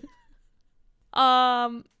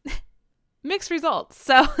 Mixed results.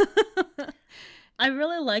 So I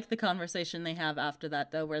really like the conversation they have after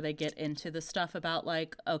that, though, where they get into the stuff about,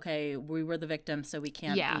 like, okay, we were the victim, so we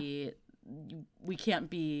can't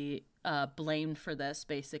be blamed for this,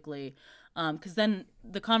 basically. Because then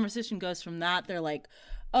the conversation goes from that. They're like,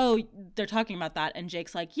 oh, they're talking about that. And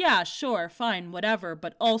Jake's like, yeah, sure, fine, whatever.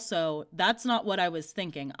 But also, that's not what I was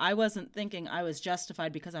thinking. I wasn't thinking I was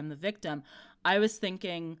justified because I'm the victim. I was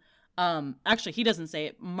thinking, actually, he doesn't say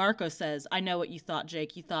it. Marco says, I know what you thought,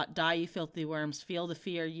 Jake. You thought, die, you filthy worms. Feel the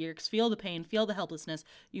fear, Yeerks. Feel the pain. Feel the helplessness.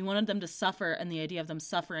 You wanted them to suffer, and the idea of them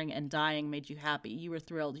suffering and dying made you happy. You were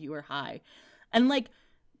thrilled. You were high. And, like,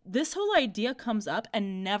 this whole idea comes up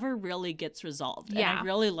and never really gets resolved. Yeah. And I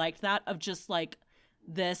really liked that, of just, like,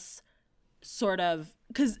 this sort of,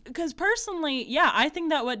 because personally, yeah, I think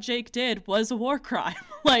that what Jake did was a war crime.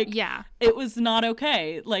 Like, yeah, it was not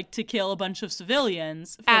okay, like, to kill a bunch of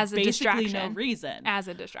civilians for as a basically distraction. no reason. As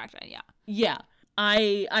a distraction, yeah. Yeah,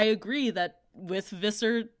 I agree that with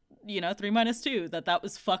Visser, 3-2, that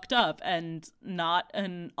was fucked up and not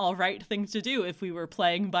an all right thing to do if we were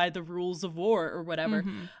playing by the rules of war or whatever.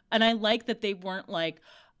 Mm-hmm. And I like that they weren't like,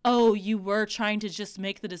 oh, you were trying to just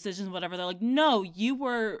make the decisions, whatever. They're like, no, you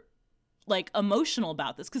were, like, emotional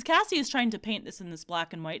about this. Because Cassie is trying to paint this in this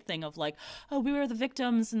black and white thing of, like, oh, we were the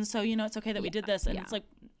victims, and so, it's okay that we did this. And it's like,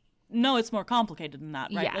 no, it's more complicated than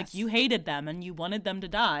that, right? Yes. Like, you hated them, and you wanted them to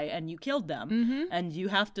die, and you killed them, and you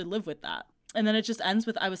have to live with that. And then it just ends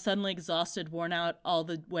with, I was suddenly exhausted, worn out all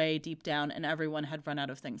the way deep down, and everyone had run out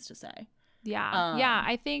of things to say. Yeah.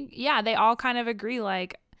 I think, they all kind of agree,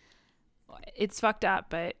 like, it's fucked up,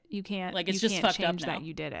 but you can't, like, it's you just can't fucked change up now. that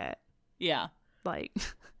you did it. Yeah. Like,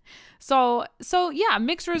 so yeah,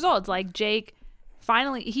 mixed results. Like, Jake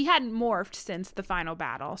finally, he hadn't morphed since the final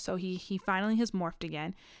battle, so he finally has morphed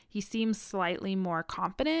again. He seems slightly more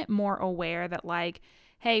confident, more aware that, like,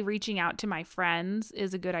 hey, reaching out to my friends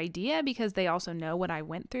is a good idea because they also know what I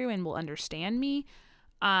went through and will understand me.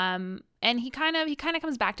 And he kind of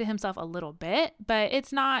comes back to himself a little bit, but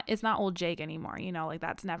it's not old Jake anymore, like,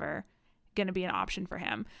 that's never gonna be an option for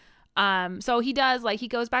him. So he does, like, he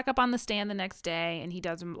goes back up on the stand the next day and he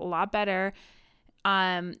does a lot better,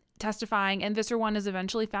 testifying, and Visser 1 is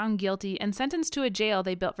eventually found guilty and sentenced to a jail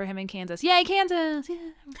they built for him in Kansas. Yay, Kansas!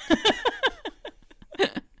 Yeah.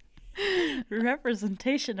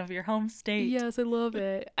 Representation of your home state. Yes, I love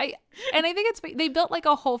it. I think they built, like,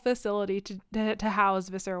 a whole facility to house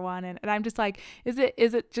Visser 1, and I'm just like, is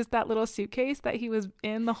it just that little suitcase that he was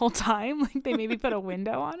in the whole time? Like, they maybe put a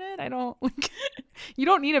window on it? I don't, like, you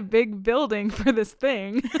don't need a big building for this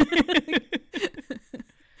thing.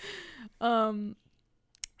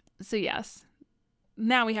 So yes,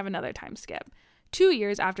 now we have another time skip. 2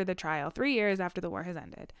 years after the trial, 3 years after the war has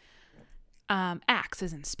ended. Axe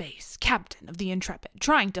is in space, captain of the Intrepid,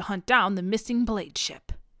 trying to hunt down the missing blade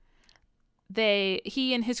ship.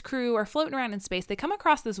 He and his crew are floating around in space. They come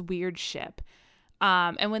across this weird ship.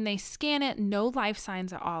 And when they scan it, no life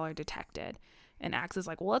signs at all are detected. And Axe is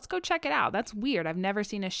like, well, let's go check it out. That's weird. I've never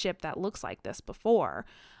seen a ship that looks like this before.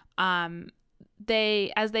 As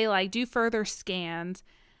they like do further scans,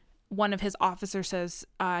 one of his officers says,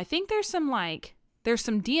 I think there's some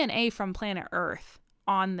DNA from planet Earth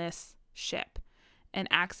on this ship. And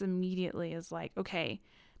Axe immediately is like, okay,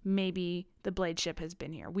 maybe the blade ship has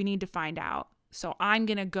been here. We need to find out. So I'm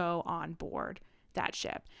going to go on board that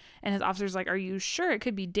ship. And his officer's like, are you sure? It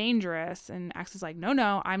could be dangerous. And Axe is like,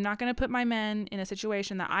 no, I'm not going to put my men in a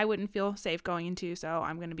situation that I wouldn't feel safe going into. So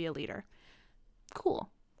I'm going to be a leader. Cool,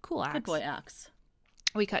 Axe. Good boy, Axe.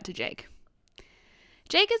 We cut to Jake.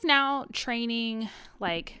 Jake is now training,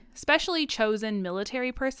 like, specially chosen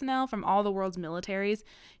military personnel from all the world's militaries.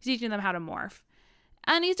 He's teaching them how to morph.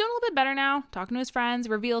 And he's doing a little bit better now, talking to his friends,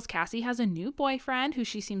 reveals Cassie has a new boyfriend who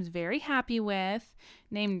she seems very happy with,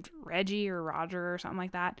 named Reggie or Roger or something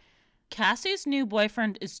like that. Cassie's new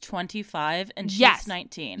boyfriend is 25 and she's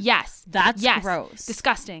 19. Yes. That's gross.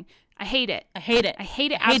 Disgusting. I hate it. I hate it.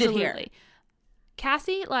 Absolutely. Hate it here.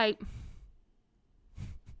 Cassie, like,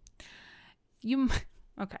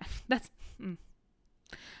 okay,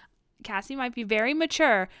 Cassie might be very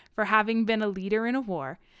mature for having been a leader in a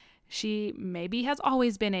war. She maybe has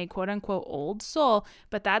always been a quote-unquote old soul,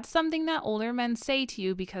 but that's something that older men say to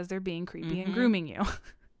you because they're being creepy and grooming you.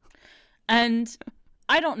 And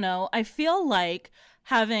I don't know. I feel like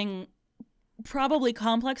having probably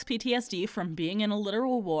complex PTSD from being in a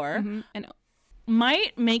literal war and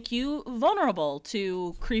might make you vulnerable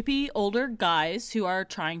to creepy older guys who are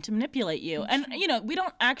trying to manipulate you. And, we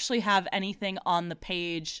don't actually have anything on the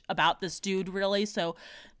page about this dude, really, so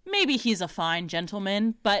maybe he's a fine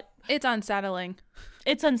gentleman, but it's unsettling.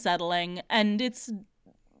 It's unsettling, and it's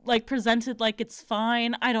like presented like it's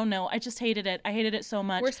fine. I don't know. I just hated it. I hated it so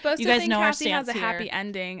much. We're supposed you to guys think know Cassie our has a stance happy here.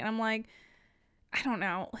 ending, and I'm like, I don't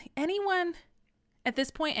know. Like, anyone at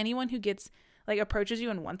this point, anyone who gets like approaches you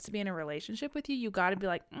and wants to be in a relationship with you, you got to be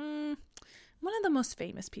like, one of the most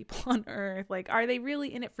famous people on earth. Like, are they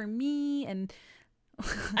really in it for me? And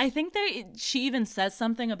I think she even says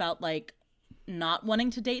something about like not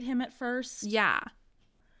wanting to date him at first. yeah,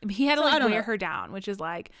 he had to So, I like don't wear know. her down, which is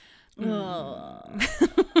like Ugh.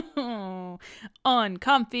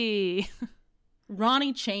 uncomfy.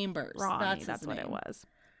 Ronnie Chambers. Ronnie, That's his what it name. was.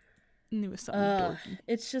 Knew it was something dorky.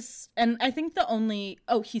 It's just, and I think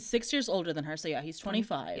he's 6 years older than her, so yeah, he's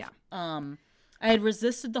 25. Yeah. I had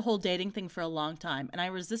resisted the whole dating thing for a long time, and I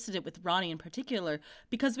resisted it with Ronnie in particular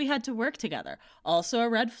because we had to work together. Also a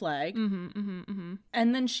red flag. And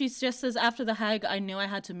then she just says, after the hag, I knew I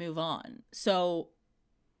had to move on. So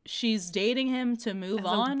she's dating him to move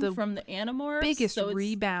on from the Animorphs. Biggest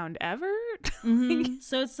rebound ever.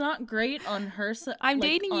 So it's not great on her side. I'm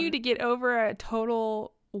dating you to get over a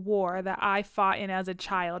total war that I fought in as a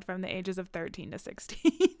child from the ages of 13 to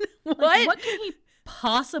 16. What can he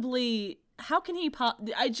possibly... How can he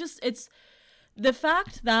it's the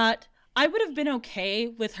fact that I would have been okay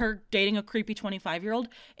with her dating a creepy 25-year-old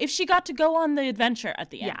if she got to go on the adventure at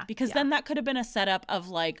the end. Because then that could have been a setup of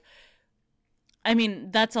like, I mean,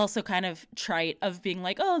 that's also kind of trite of being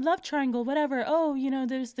like, oh, love triangle, whatever. Oh,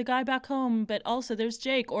 there's the guy back home, but also there's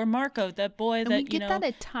Jake or Marco, that boy and we get that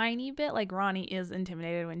a tiny bit. Like, Ronnie is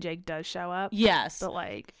intimidated when Jake does show up. Yes. But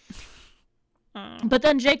like... But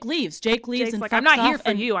then Jake leaves. Jake's and like, I'm not here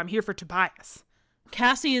for you. I'm here for Tobias.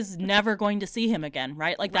 Cassie is never going to see him again,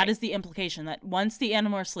 right? Like, that is the implication, that once the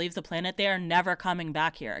Animorphs leave the planet, they are never coming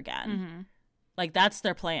back here again. Like, that's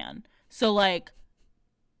their plan. So, like,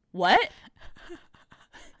 what?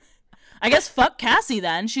 I guess fuck Cassie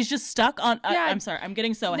then. She's just stuck on... I'm sorry. I'm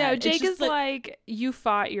getting so ahead. No, Jake is like, you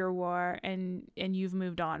fought your war and you've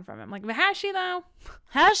moved on from him. Like, but has she, though?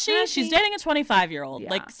 Has she? She's dating a 25-year-old. Yeah.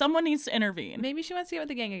 Like, someone needs to intervene. Maybe she wants to get with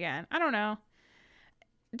the gang again. I don't know.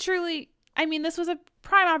 Truly, I mean, this was a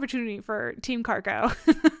prime opportunity for Team Carco.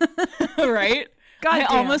 Right? I Goddamn.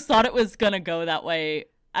 almost thought it was going to go that way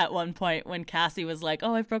at one point when Cassie was like,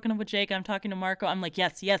 oh, I've broken up with Jake. I'm talking to Marco. I'm like,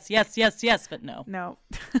 yes. But no. No.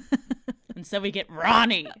 Instead, we get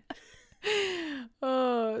Ronnie.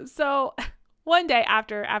 Oh, so one day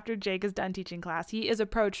after Jake is done teaching class, he is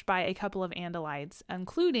approached by a couple of Andalites,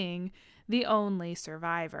 including the only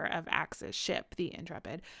survivor of Axe's ship, the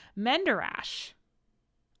Intrepid, Mendarash,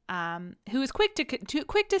 who is quick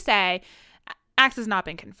to say, Axe has not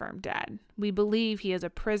been confirmed dead. We believe he is a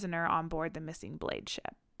prisoner on board the missing Blade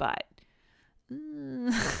ship, but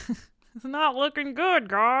it's not looking good,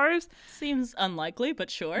 guys. Seems unlikely, but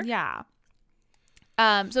sure. Yeah.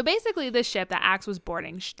 So basically, this ship that Axe was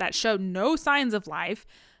boarding that showed no signs of life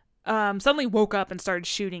suddenly woke up and started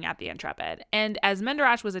shooting at the Intrepid. And as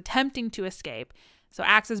Mendarash was attempting to escape, so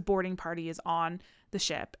Axe's boarding party is on the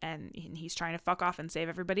ship and he's trying to fuck off and save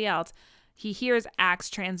everybody else, he hears Axe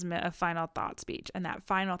transmit a final thought speech. And that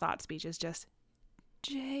final thought speech is just,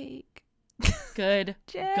 Jake. Good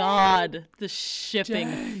Jake. God, the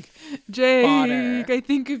shipping Jake, fodder. I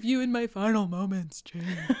think of you in my final moments, Jake.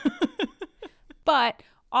 But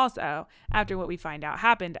also, after what we find out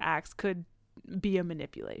happened, Axe could be a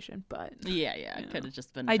manipulation. But yeah, it could have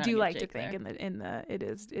just been. I trying do get like Jake to think there. in the it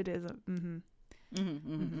is.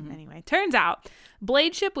 Anyway, turns out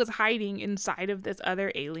Blade ship was hiding inside of this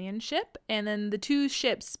other alien ship, and then the two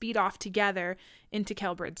ships speed off together into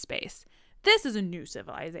Kelbrid space. This is a new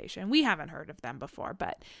civilization. We haven't heard of them before,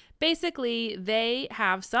 but basically they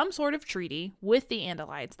have some sort of treaty with the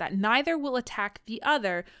Andalites that neither will attack the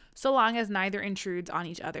other so long as neither intrudes on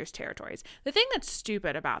each other's territories. The thing that's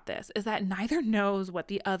stupid about this is that neither knows what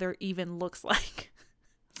the other even looks like.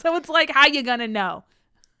 So it's like, how you gonna know?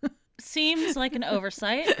 Seems like an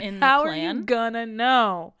oversight in the How plan. are you gonna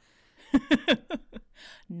know?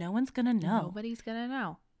 No one's gonna know. Nobody's gonna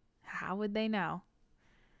know. How would they know?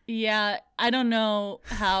 Yeah, I don't know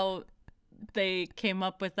how they came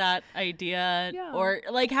up with that idea. Yeah. Or,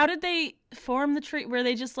 like, how did they form the treat? Were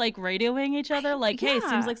they just, like, radioing each other? Like, hey, Yeah.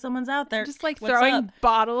 seems like someone's out there. Just like What's throwing up?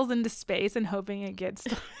 bottles into space and hoping it gets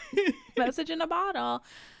message in a bottle.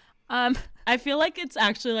 I feel like it's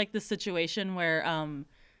actually, like, the situation where,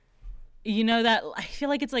 you know that, I feel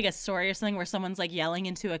like it's, like, a story or something where someone's, like, yelling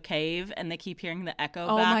into a cave and they keep hearing the echo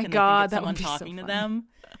Oh back my and God, they that think would it's be so someone talking to funny. them.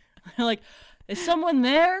 They're like, is someone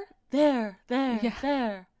there? There,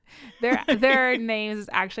 Yeah. there. Their names is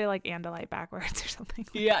actually like Andalite backwards or something.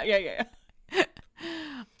 Yeah. That's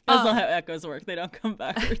not how echoes work. They don't come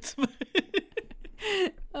backwards.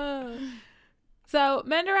 Oh. So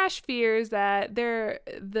Menderash fears that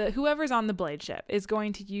whoever's on the Blade ship is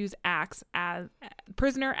going to use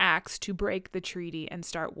prisoner Axe to break the treaty and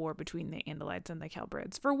start war between the Andalites and the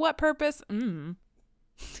Kelbrids. For what purpose? Who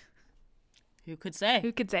could say?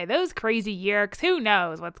 Who could say? Those crazy Yeerks, who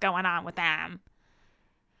knows what's going on with them?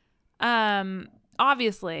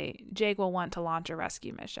 Obviously, Jake will want to launch a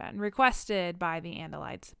rescue mission requested by the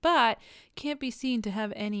Andalites, but can't be seen to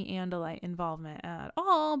have any Andalite involvement at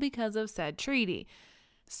all because of said treaty.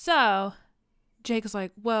 So, Jake is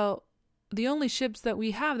like, well, the only ships that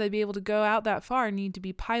we have that'd be able to go out that far need to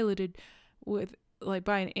be piloted with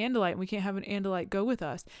by an Andalite, and we can't have an Andalite go with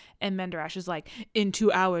us. And Menderash is like, in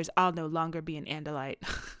 2 hours, I'll no longer be an Andalite.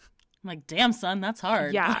 I'm like, damn, son, that's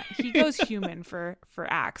hard. Yeah, he goes human for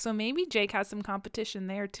Axe. So maybe Jake has some competition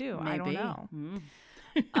there too. Maybe. I don't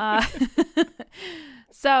know.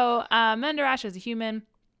 So Menderash is a human.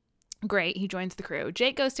 Great. He joins the crew.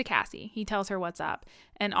 Jake goes to Cassie. He tells her what's up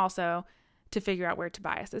and also to figure out where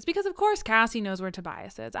Tobias is. Because, of course, Cassie knows where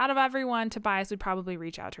Tobias is. Out of everyone, Tobias would probably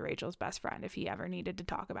reach out to Rachel's best friend if he ever needed to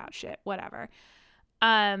talk about shit. Whatever.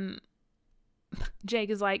 Jake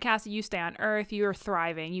is like, Cassie, you stay on Earth. You're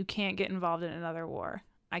thriving. You can't get involved in another war.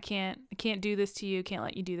 I can't do this to you. Can't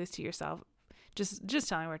let you do this to yourself. Just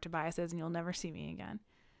tell me where Tobias is and you'll never see me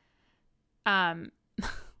again.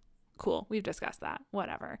 Cool. We've discussed that.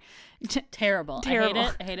 Whatever. Terrible.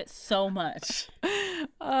 I hate it so much.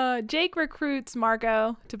 Jake recruits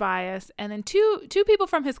Marco, Tobias, and then two people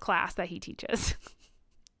from his class that he teaches.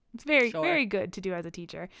 It's very good to do as a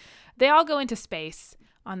teacher. They all go into space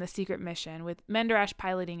on the secret mission with Menderash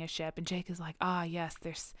piloting a ship, and Jake is like, yes,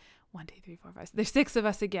 there's 1, 2, 3, 4, 5. There's 6 of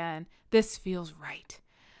us again. This feels right.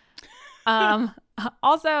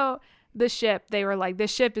 Also, the ship, they were like,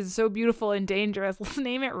 this ship is so beautiful and dangerous. Let's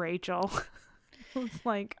name it Rachel. It's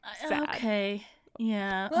like sad. Okay.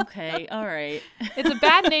 Yeah. Okay. All right. It's a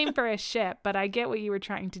bad name for a ship, but I get what you were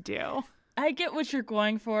trying to do. I get what you're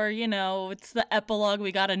going for. It's the epilogue.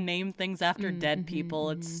 We got to name things after dead people.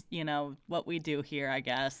 It's, what we do here, I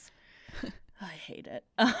guess. I hate it.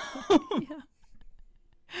 Yeah.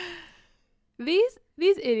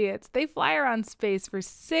 These idiots, they fly around space for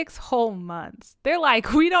 6 whole months. They're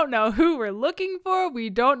like, we don't know who we're looking for. We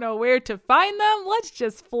don't know where to find them. Let's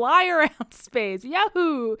just fly around space.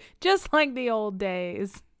 Yahoo! Just like the old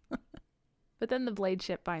days. But then the Blade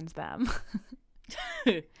ship finds them.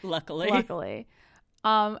 Luckily.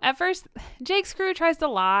 At first, Jake's crew tries to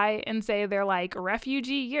lie and say they're like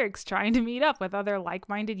refugee Yeerks trying to meet up with other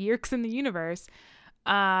like-minded Yeerks in the universe.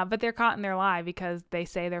 But they're caught in their lie because they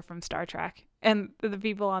say they're from Star Trek. And the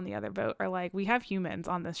people on the other boat are like, we have humans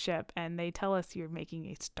on this ship, and they tell us you're making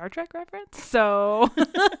a Star Trek reference. So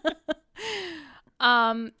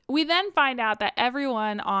we then find out that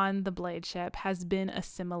everyone on the Blade ship has been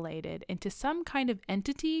assimilated into some kind of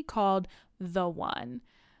entity called the One.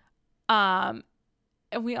 And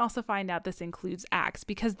we also find out this includes Axe,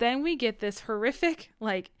 because then we get this horrific,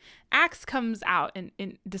 Axe comes out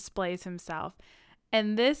and displays himself.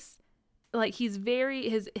 And this, he's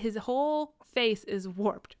his whole face is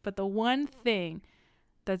warped. But the one thing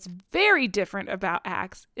that's very different about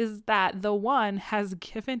Axe is that the One has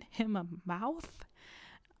given him a mouth.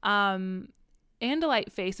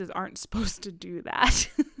 Andalite faces aren't supposed to do that.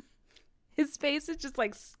 His face is just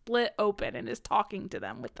split open and is talking to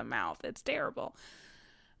them with the mouth. It's terrible.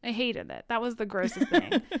 I hated it. That was the grossest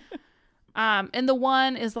thing. And the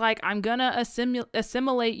One is like, I'm gonna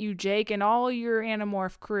assimilate you, Jake, and all your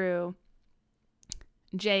Animorph crew.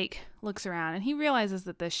 Jake looks around and he realizes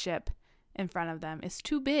that this ship in front of them is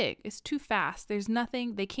too big. It's too fast. There's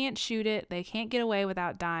nothing. They can't shoot it. They can't get away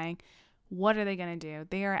without dying. What are they gonna do?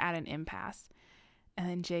 They are at an impasse. And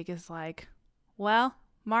then Jake is like, well,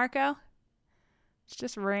 Marco, let's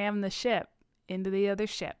just ram the ship into the other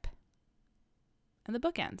ship. And the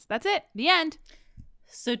book ends. That's it. The end.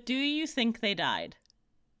 So do you think they died?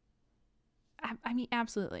 I mean,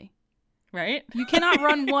 absolutely. Right? You cannot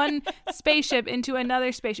run one spaceship into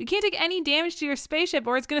another spaceship. You can't take any damage to your spaceship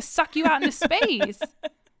or it's going to suck you out into space.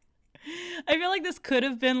 I feel like this could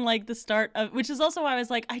have been the start of, which is also why I was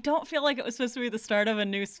like, I don't feel like it was supposed to be the start of a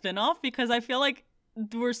new spinoff, because I feel like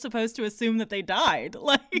we're supposed to assume that they died.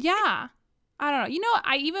 Yeah. I don't know.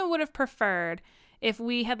 I even would have preferred if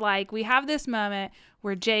we had we have this moment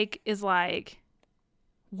where Jake is like,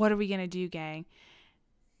 what are we going to do, gang?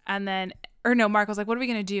 And then, or no, Marco's like, what are we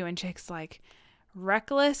going to do? And Jake's like,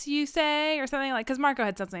 reckless, you say? Or something because Marco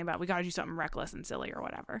had said something about, we got to do something reckless and silly or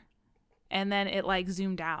whatever. and then it like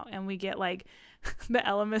zoomed out, and we get like the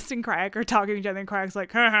Ellimist and Craig are talking to each other, and Craig's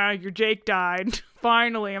like, haha, your Jake died.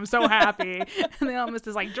 Finally, I'm so happy. And the Ellimist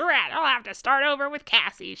is like, Drat, I'll have to start over with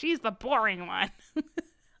Cassie. She's the boring one.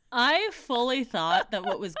 I fully thought that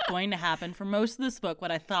what was going to happen for most of this book, what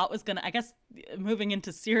I thought was going to, I guess, moving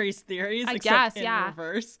into series theories, except in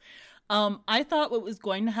reverse. I thought what was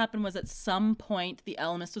going to happen was at some point the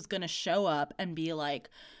Ellimist was going to show up and be like,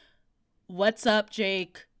 what's up,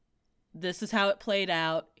 Jake? This is how it played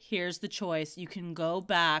out. Here's the choice. You can go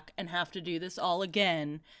back and have to do this all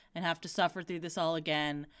again and have to suffer through this all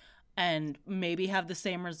again and maybe have the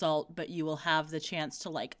same result, but you will have the chance to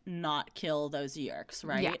like not kill those Yeerks,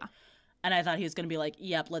 right? Yeah. And I thought he was going to be like,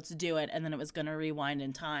 yep, let's do it. And then it was going to rewind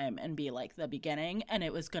in time and be like the beginning. And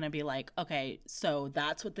it was going to be like, okay, so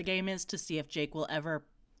that's what the game is, to see if Jake will ever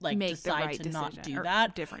like Make decide the right to decision, not do or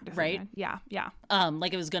that. Different decision. Right? Yeah. Yeah.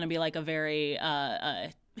 Like it was going to be like a very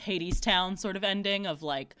Hades Town sort of ending of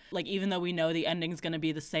like even though we know the ending's going to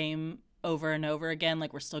be the same over and over again,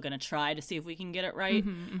 like we're still going to try to see if we can get it right.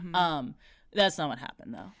 That's not what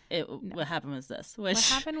happened though. What happened was this. What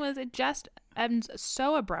happened was it just ends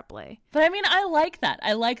so abruptly. But I mean, I like that.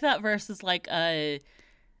 I like that versus like I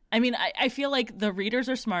mean, I feel like the readers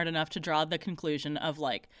are smart enough to draw the conclusion of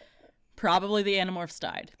like probably the Animorphs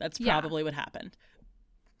died. That's probably what happened.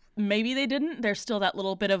 Maybe they didn't. There's still that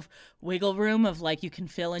little bit of wiggle room of like you can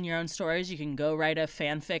fill in your own stories. You can go write a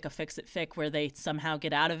fanfic, a fix-it fic where they somehow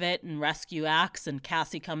get out of it and rescue Axe and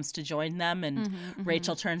Cassie comes to join them and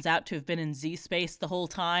Rachel turns out to have been in Z space the whole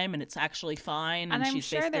time and it's actually fine and she's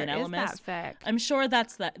sure basically an Ellimist. That fic. I'm sure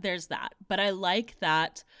there's that. But I like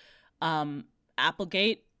that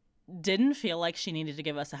Applegate didn't feel like she needed to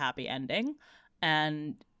give us a happy ending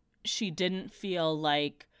and she didn't feel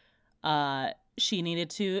like she needed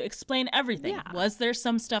to explain everything. Yeah. Was there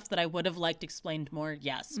some stuff that I would have liked explained more?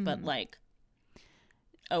 Yes, but like,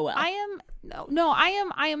 oh well. I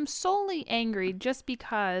am solely angry just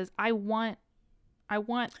because I want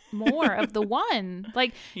more of the one.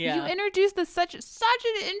 Like you introduced such an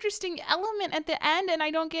interesting element at the end, and I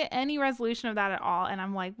don't get any resolution of that at all. And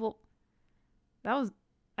I'm like, well, I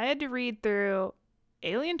had to read through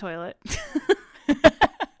Alien Toilet.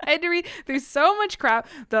 I had to read through so much crap.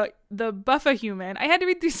 The Buffahuman. I had to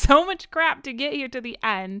read through so much crap to get here to the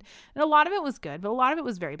end. And a lot of it was good, but a lot of it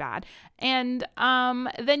was very bad. And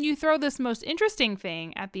then you throw this most interesting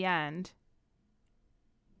thing at the end.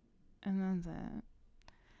 And that's it.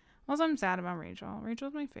 Also, I'm sad about Rachel.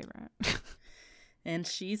 Rachel's my favorite. And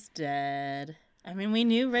she's dead. I mean, we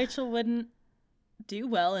knew Rachel wouldn't do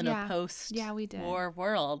well in a post-war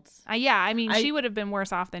world. I mean, she would have been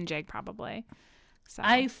worse off than Jake probably. So.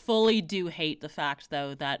 I fully do hate the fact,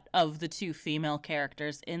 though, that of the two female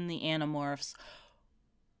characters in the Animorphs,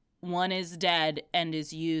 one is dead and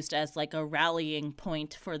is used as like a rallying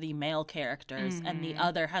point for the male characters, and the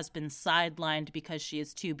other has been sidelined because she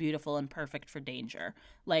is too beautiful and perfect for danger.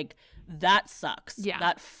 Like, that sucks. Yeah.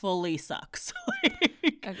 That fully sucks.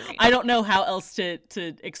 Agreed. I don't know how else to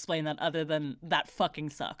explain that other than that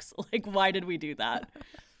fucking sucks. Like, why did we do that?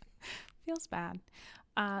 Feels bad.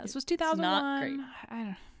 This was 2001. Not great. I don't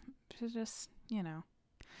know. It's just,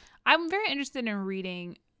 I'm very interested in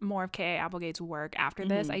reading more of K.A. Applegate's work after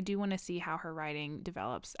this. I do want to see how her writing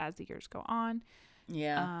develops as the years go on.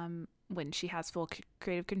 Yeah. When she has full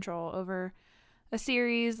creative control over a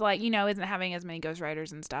series, like, isn't having as many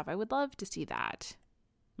ghostwriters and stuff. I would love to see that.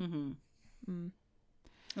 And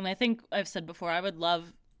I think I've said before, I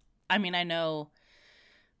know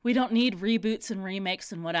we don't need reboots and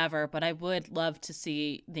remakes and whatever, but I would love to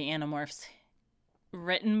see the Animorphs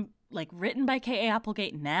written by K.A.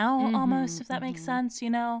 Applegate now, almost, if that makes sense,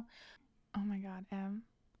 Oh my God,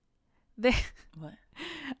 what?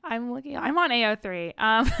 I'm on AO3.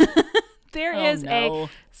 There is a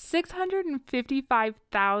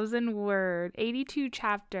 655,000 word, 82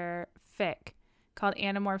 chapter fic called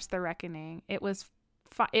Animorphs: The Reckoning. It was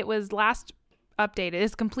last updated.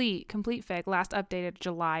 It's complete fic. Last updated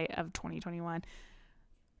July of 2021.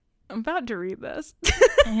 I'm about to read this.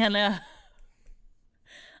 Hannah.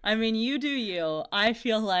 I mean, you do you. I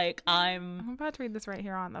feel like I'm about to read this right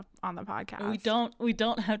here on the podcast. We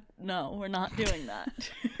don't have. No, we're not doing that.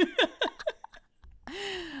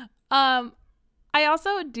 I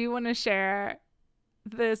also do want to share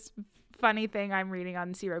this funny thing I'm reading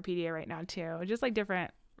on Seropedia right now too. Just like different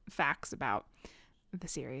facts about the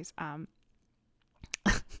series.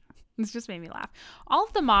 This just made me laugh. All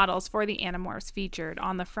of the models for the Animorphs featured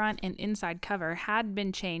on the front and inside cover had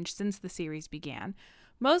been changed since the series began,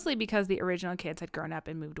 mostly because the original kids had grown up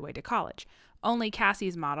and moved away to college. Only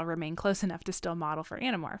Cassie's model remained close enough to still model for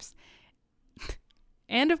Animorphs.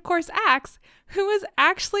 And of course, Axe, who is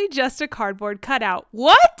actually just a cardboard cutout.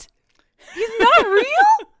 What? He's not real?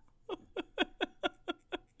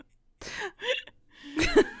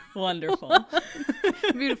 Wonderful.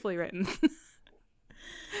 Beautifully written.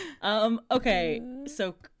 Okay,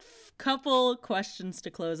 so couple questions to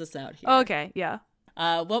close us out here. Okay, yeah.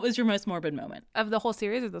 What was your most morbid moment? Of the whole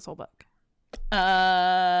series or this whole book?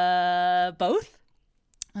 Both?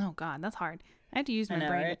 Oh God, that's hard. I have to use my know,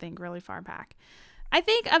 brain to right? think really far back. I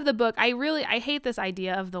think of the book, I hate this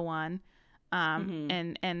idea of the one,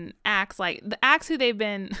 and Axe, like the Axe who they've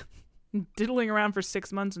been diddling around for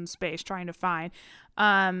 6 months in space trying to find,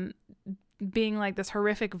 being like this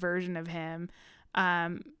horrific version of him.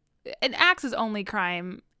 And Axe's only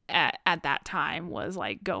crime at that time was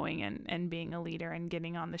like going and being a leader and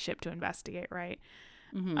getting on the ship to investigate, right?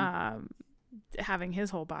 Having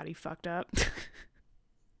his whole body fucked up.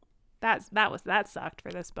 that sucked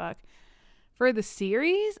for this book. For the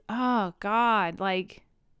series, oh God, like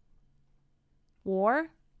war.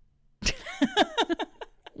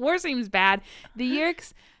 War seems bad. The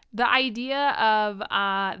Yeerks, the idea of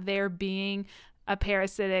there being a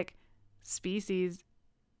parasitic species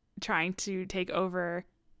trying to take over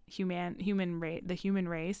the human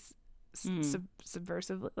race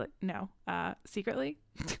subversively, secretly.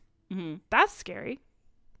 That's scary.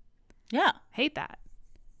 Yeah. Hate that.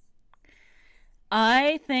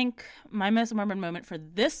 I think my most morbid moment for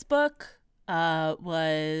this book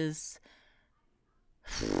was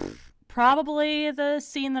probably the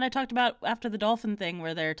scene that I talked about after the dolphin thing,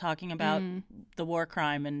 where they're talking about the war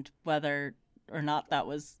crime and whether or not that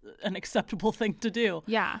was an acceptable thing to do.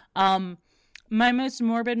 Yeah. My most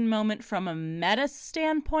morbid moment from a meta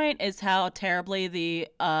standpoint is how terribly the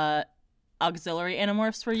auxiliary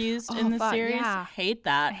animorphs were used in the series. Yeah. Hate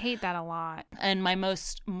that. I hate that a lot. And my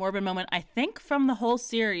most morbid moment, I think, from the whole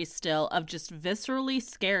series still, of just viscerally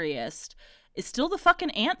scariest, is still the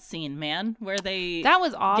fucking ant scene, man, where they That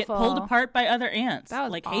was awful. get pulled apart by other ants. That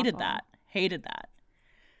was hated awful. that. Hated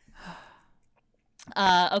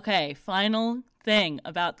that. Okay, final thing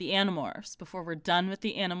about the Animorphs before we're done with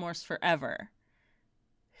the Animorphs forever.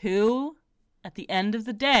 Who, at the end of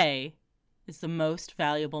the day, is the most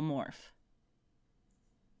valuable morph?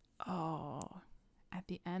 Oh, at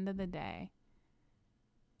the end of the day.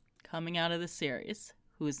 Coming out of the series,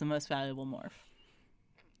 who is the most valuable morph?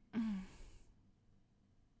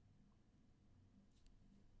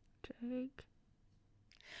 Jake.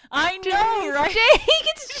 I know, right? Jake,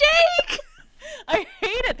 it's Jake! I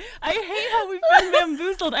hate it. I hate how we've been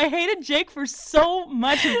bamboozled. I hated Jake for so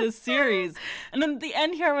much of this series. And then at the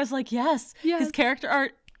end here, I was like, yes, his character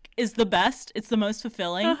art is the best. It's the most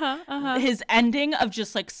fulfilling. His ending of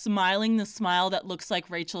just like smiling the smile that looks like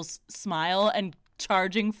Rachel's smile and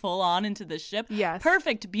charging full on into the ship. Yes.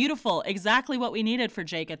 Perfect. Beautiful. Exactly what we needed for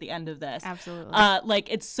Jake at the end of this. Absolutely. Like,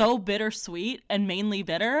 it's so bittersweet and mainly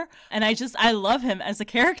bitter. And I love him as a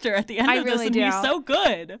character at the end of this. And he's so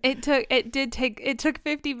good. It took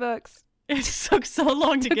 50 books. It took so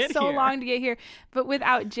long to get here. It took so long to get here. But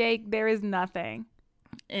without Jake, there is nothing.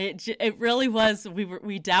 It really was.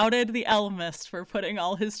 We doubted the Ellimist for putting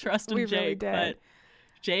all his trust in Jake. Really did. But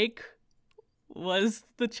Jake was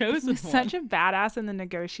the chosen one. Such a badass in the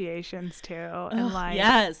negotiations too. And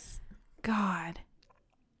yes. God.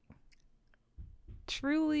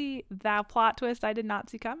 Truly that plot twist I did not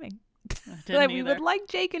see coming. That we would like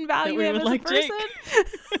Jake and value him as a person.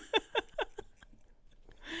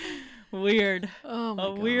 Weird. Oh my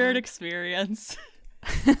God. Weird experience.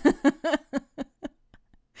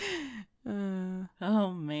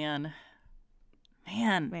 Oh man.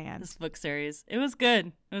 This book series. It was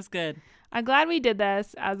good. I'm glad we did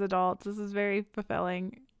this as adults. This is very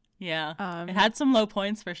fulfilling. Yeah. It had some low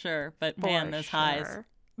points for sure, but man, those highs.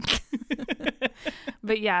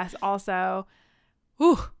 But yes, also,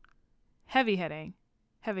 heavy hitting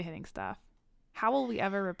stuff. How will we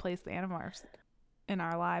ever replace the Animorphs in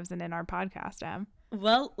our lives and in our podcast, Em?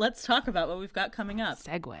 Well, let's talk about what we've got coming up.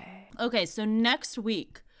 Segue. Okay, so next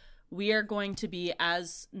week, we are going to be,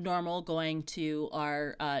 as normal, going to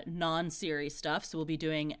our non-series stuff. So we'll be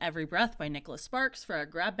doing Every Breath by Nicholas Sparks for our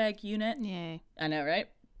grab bag unit. Yay. I know, right?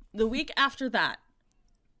 The week after that,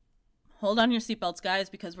 hold on your seatbelts,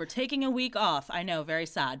 guys, because we're taking a week off. I know, very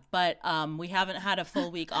sad. But we haven't had a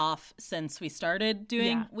full week off since we started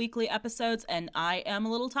doing weekly episodes, and I am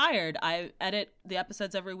a little tired. I edit the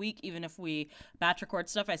episodes every week. Even if we batch record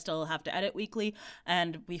stuff, I still have to edit weekly,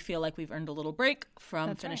 and we feel like we've earned a little break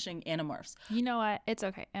from finishing Animorphs. You know what? It's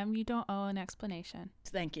okay, Em. You don't owe an explanation.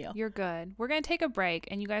 Thank you. You're good. We're going to take a break,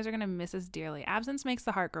 and you guys are going to miss us dearly. Absence makes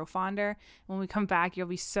the heart grow fonder. When we come back, you'll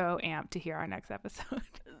be so amped to hear our next episode.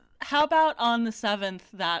 how about on the 7th,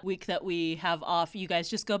 that week that we have off, you guys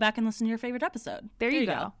just go back and listen to your favorite episode. There you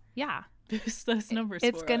go. Yeah. Boost those numbers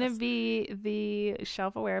It's for going to us. be the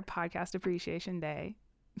Shelf Aware Podcast Appreciation Day.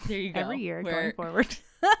 There you go. Every year going forward.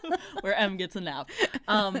 Where M gets a nap.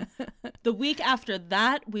 The week after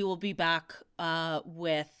that, we will be back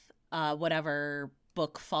with whatever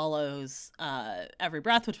book follows Every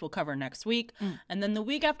Breath, which we'll cover next week. And then the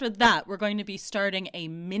week after that, we're going to be starting a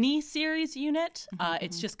mini series unit.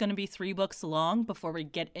 It's just going to be 3 books long before we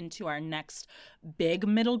get into our next big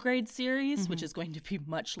middle grade series, which is going to be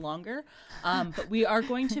much longer. But we are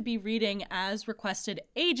going to be reading, as requested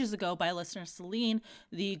ages ago by listener Celine,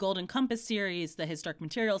 the Golden Compass series, the His Dark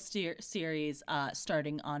Materials series,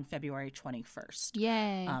 starting on February 21st.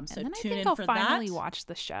 Yay. So and then I tune think in I'll for finally that. watch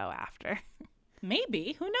the show after.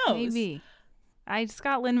 Maybe. Who knows? Maybe. I just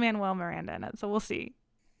got Lin-Manuel Miranda in it, so we'll see.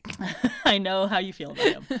 I know how you feel about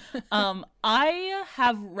him. I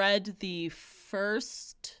have read the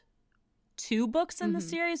first 2 books in the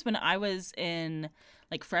series when I was in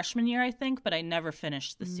like freshman year, I think, but I never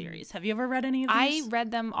finished the series. Have you ever read any of these? I read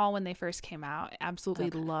them all when they first came out. Absolutely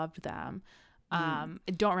loved them. I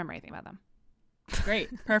don't remember anything about them. Great.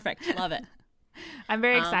 Perfect. Love it. I'm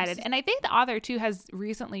very excited. And I think the author too has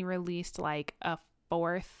recently released like a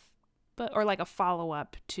 4th book or like a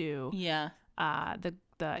follow-up to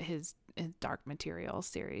his Dark Materials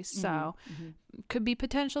series. So could be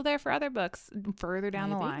potential there for other books further down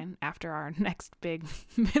the line after our next big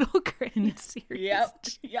middle grade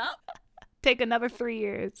series. Yep. Take another 3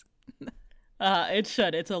 years. It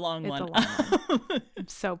should. It's a long one. I'm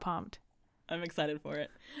so pumped. I'm excited for it.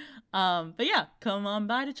 But yeah, come on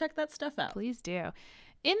by to check that stuff out. Please do.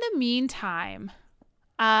 In the meantime,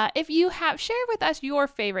 if you have shared with us your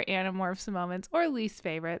favorite Animorphs moments or least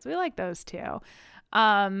favorites, we like those too.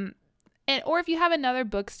 Or if you have another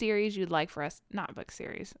book series you'd like for us, not book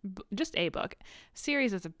series, just a book.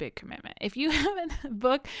 Series is a big commitment. If you have a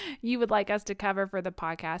book you would like us to cover for the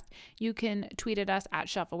podcast, you can tweet at us at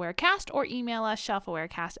ShelfAwareCast or email us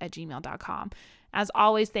shelfawarecast@gmail.com. As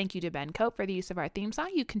always, thank you to Ben Cope for the use of our theme song.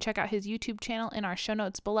 You can check out his YouTube channel in our show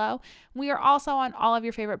notes below. We are also on all of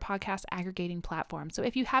your favorite podcast aggregating platforms. So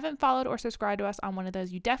if you haven't followed or subscribed to us on one of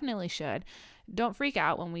those, you definitely should. Don't freak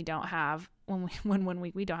out when we don't have when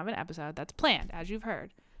we don't have an episode that's planned, as you've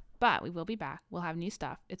heard. But we will be back. We'll have new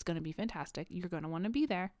stuff. It's going to be fantastic. You're going to want to be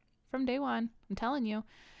there from day one. I'm telling you.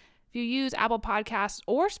 If you use Apple Podcasts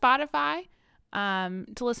or Spotify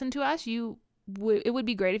to listen to us, it would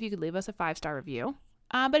be great if you could leave us a 5-star review.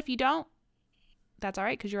 But if you don't, that's all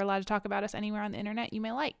right, because you're allowed to talk about us anywhere on the internet you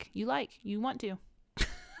may you want to.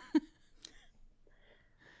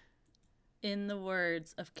 In the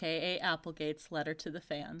words of K.A. Applegate's letter to the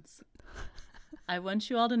fans, I want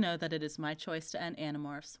you all to know that it is my choice to end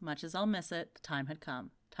Animorphs. Much as I'll miss it, the time had come.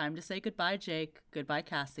 Time to say goodbye, Jake. Goodbye,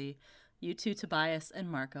 Cassie. You too, Tobias and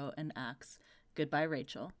Marco and Axe. Goodbye,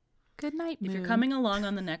 Rachel. Good night, Moon. If you're coming along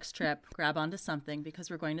on the next trip, grab onto something because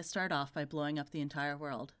we're going to start off by blowing up the entire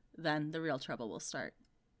world. Then the real trouble will start.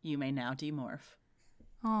 You may now demorph.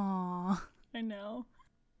 Aww. I know.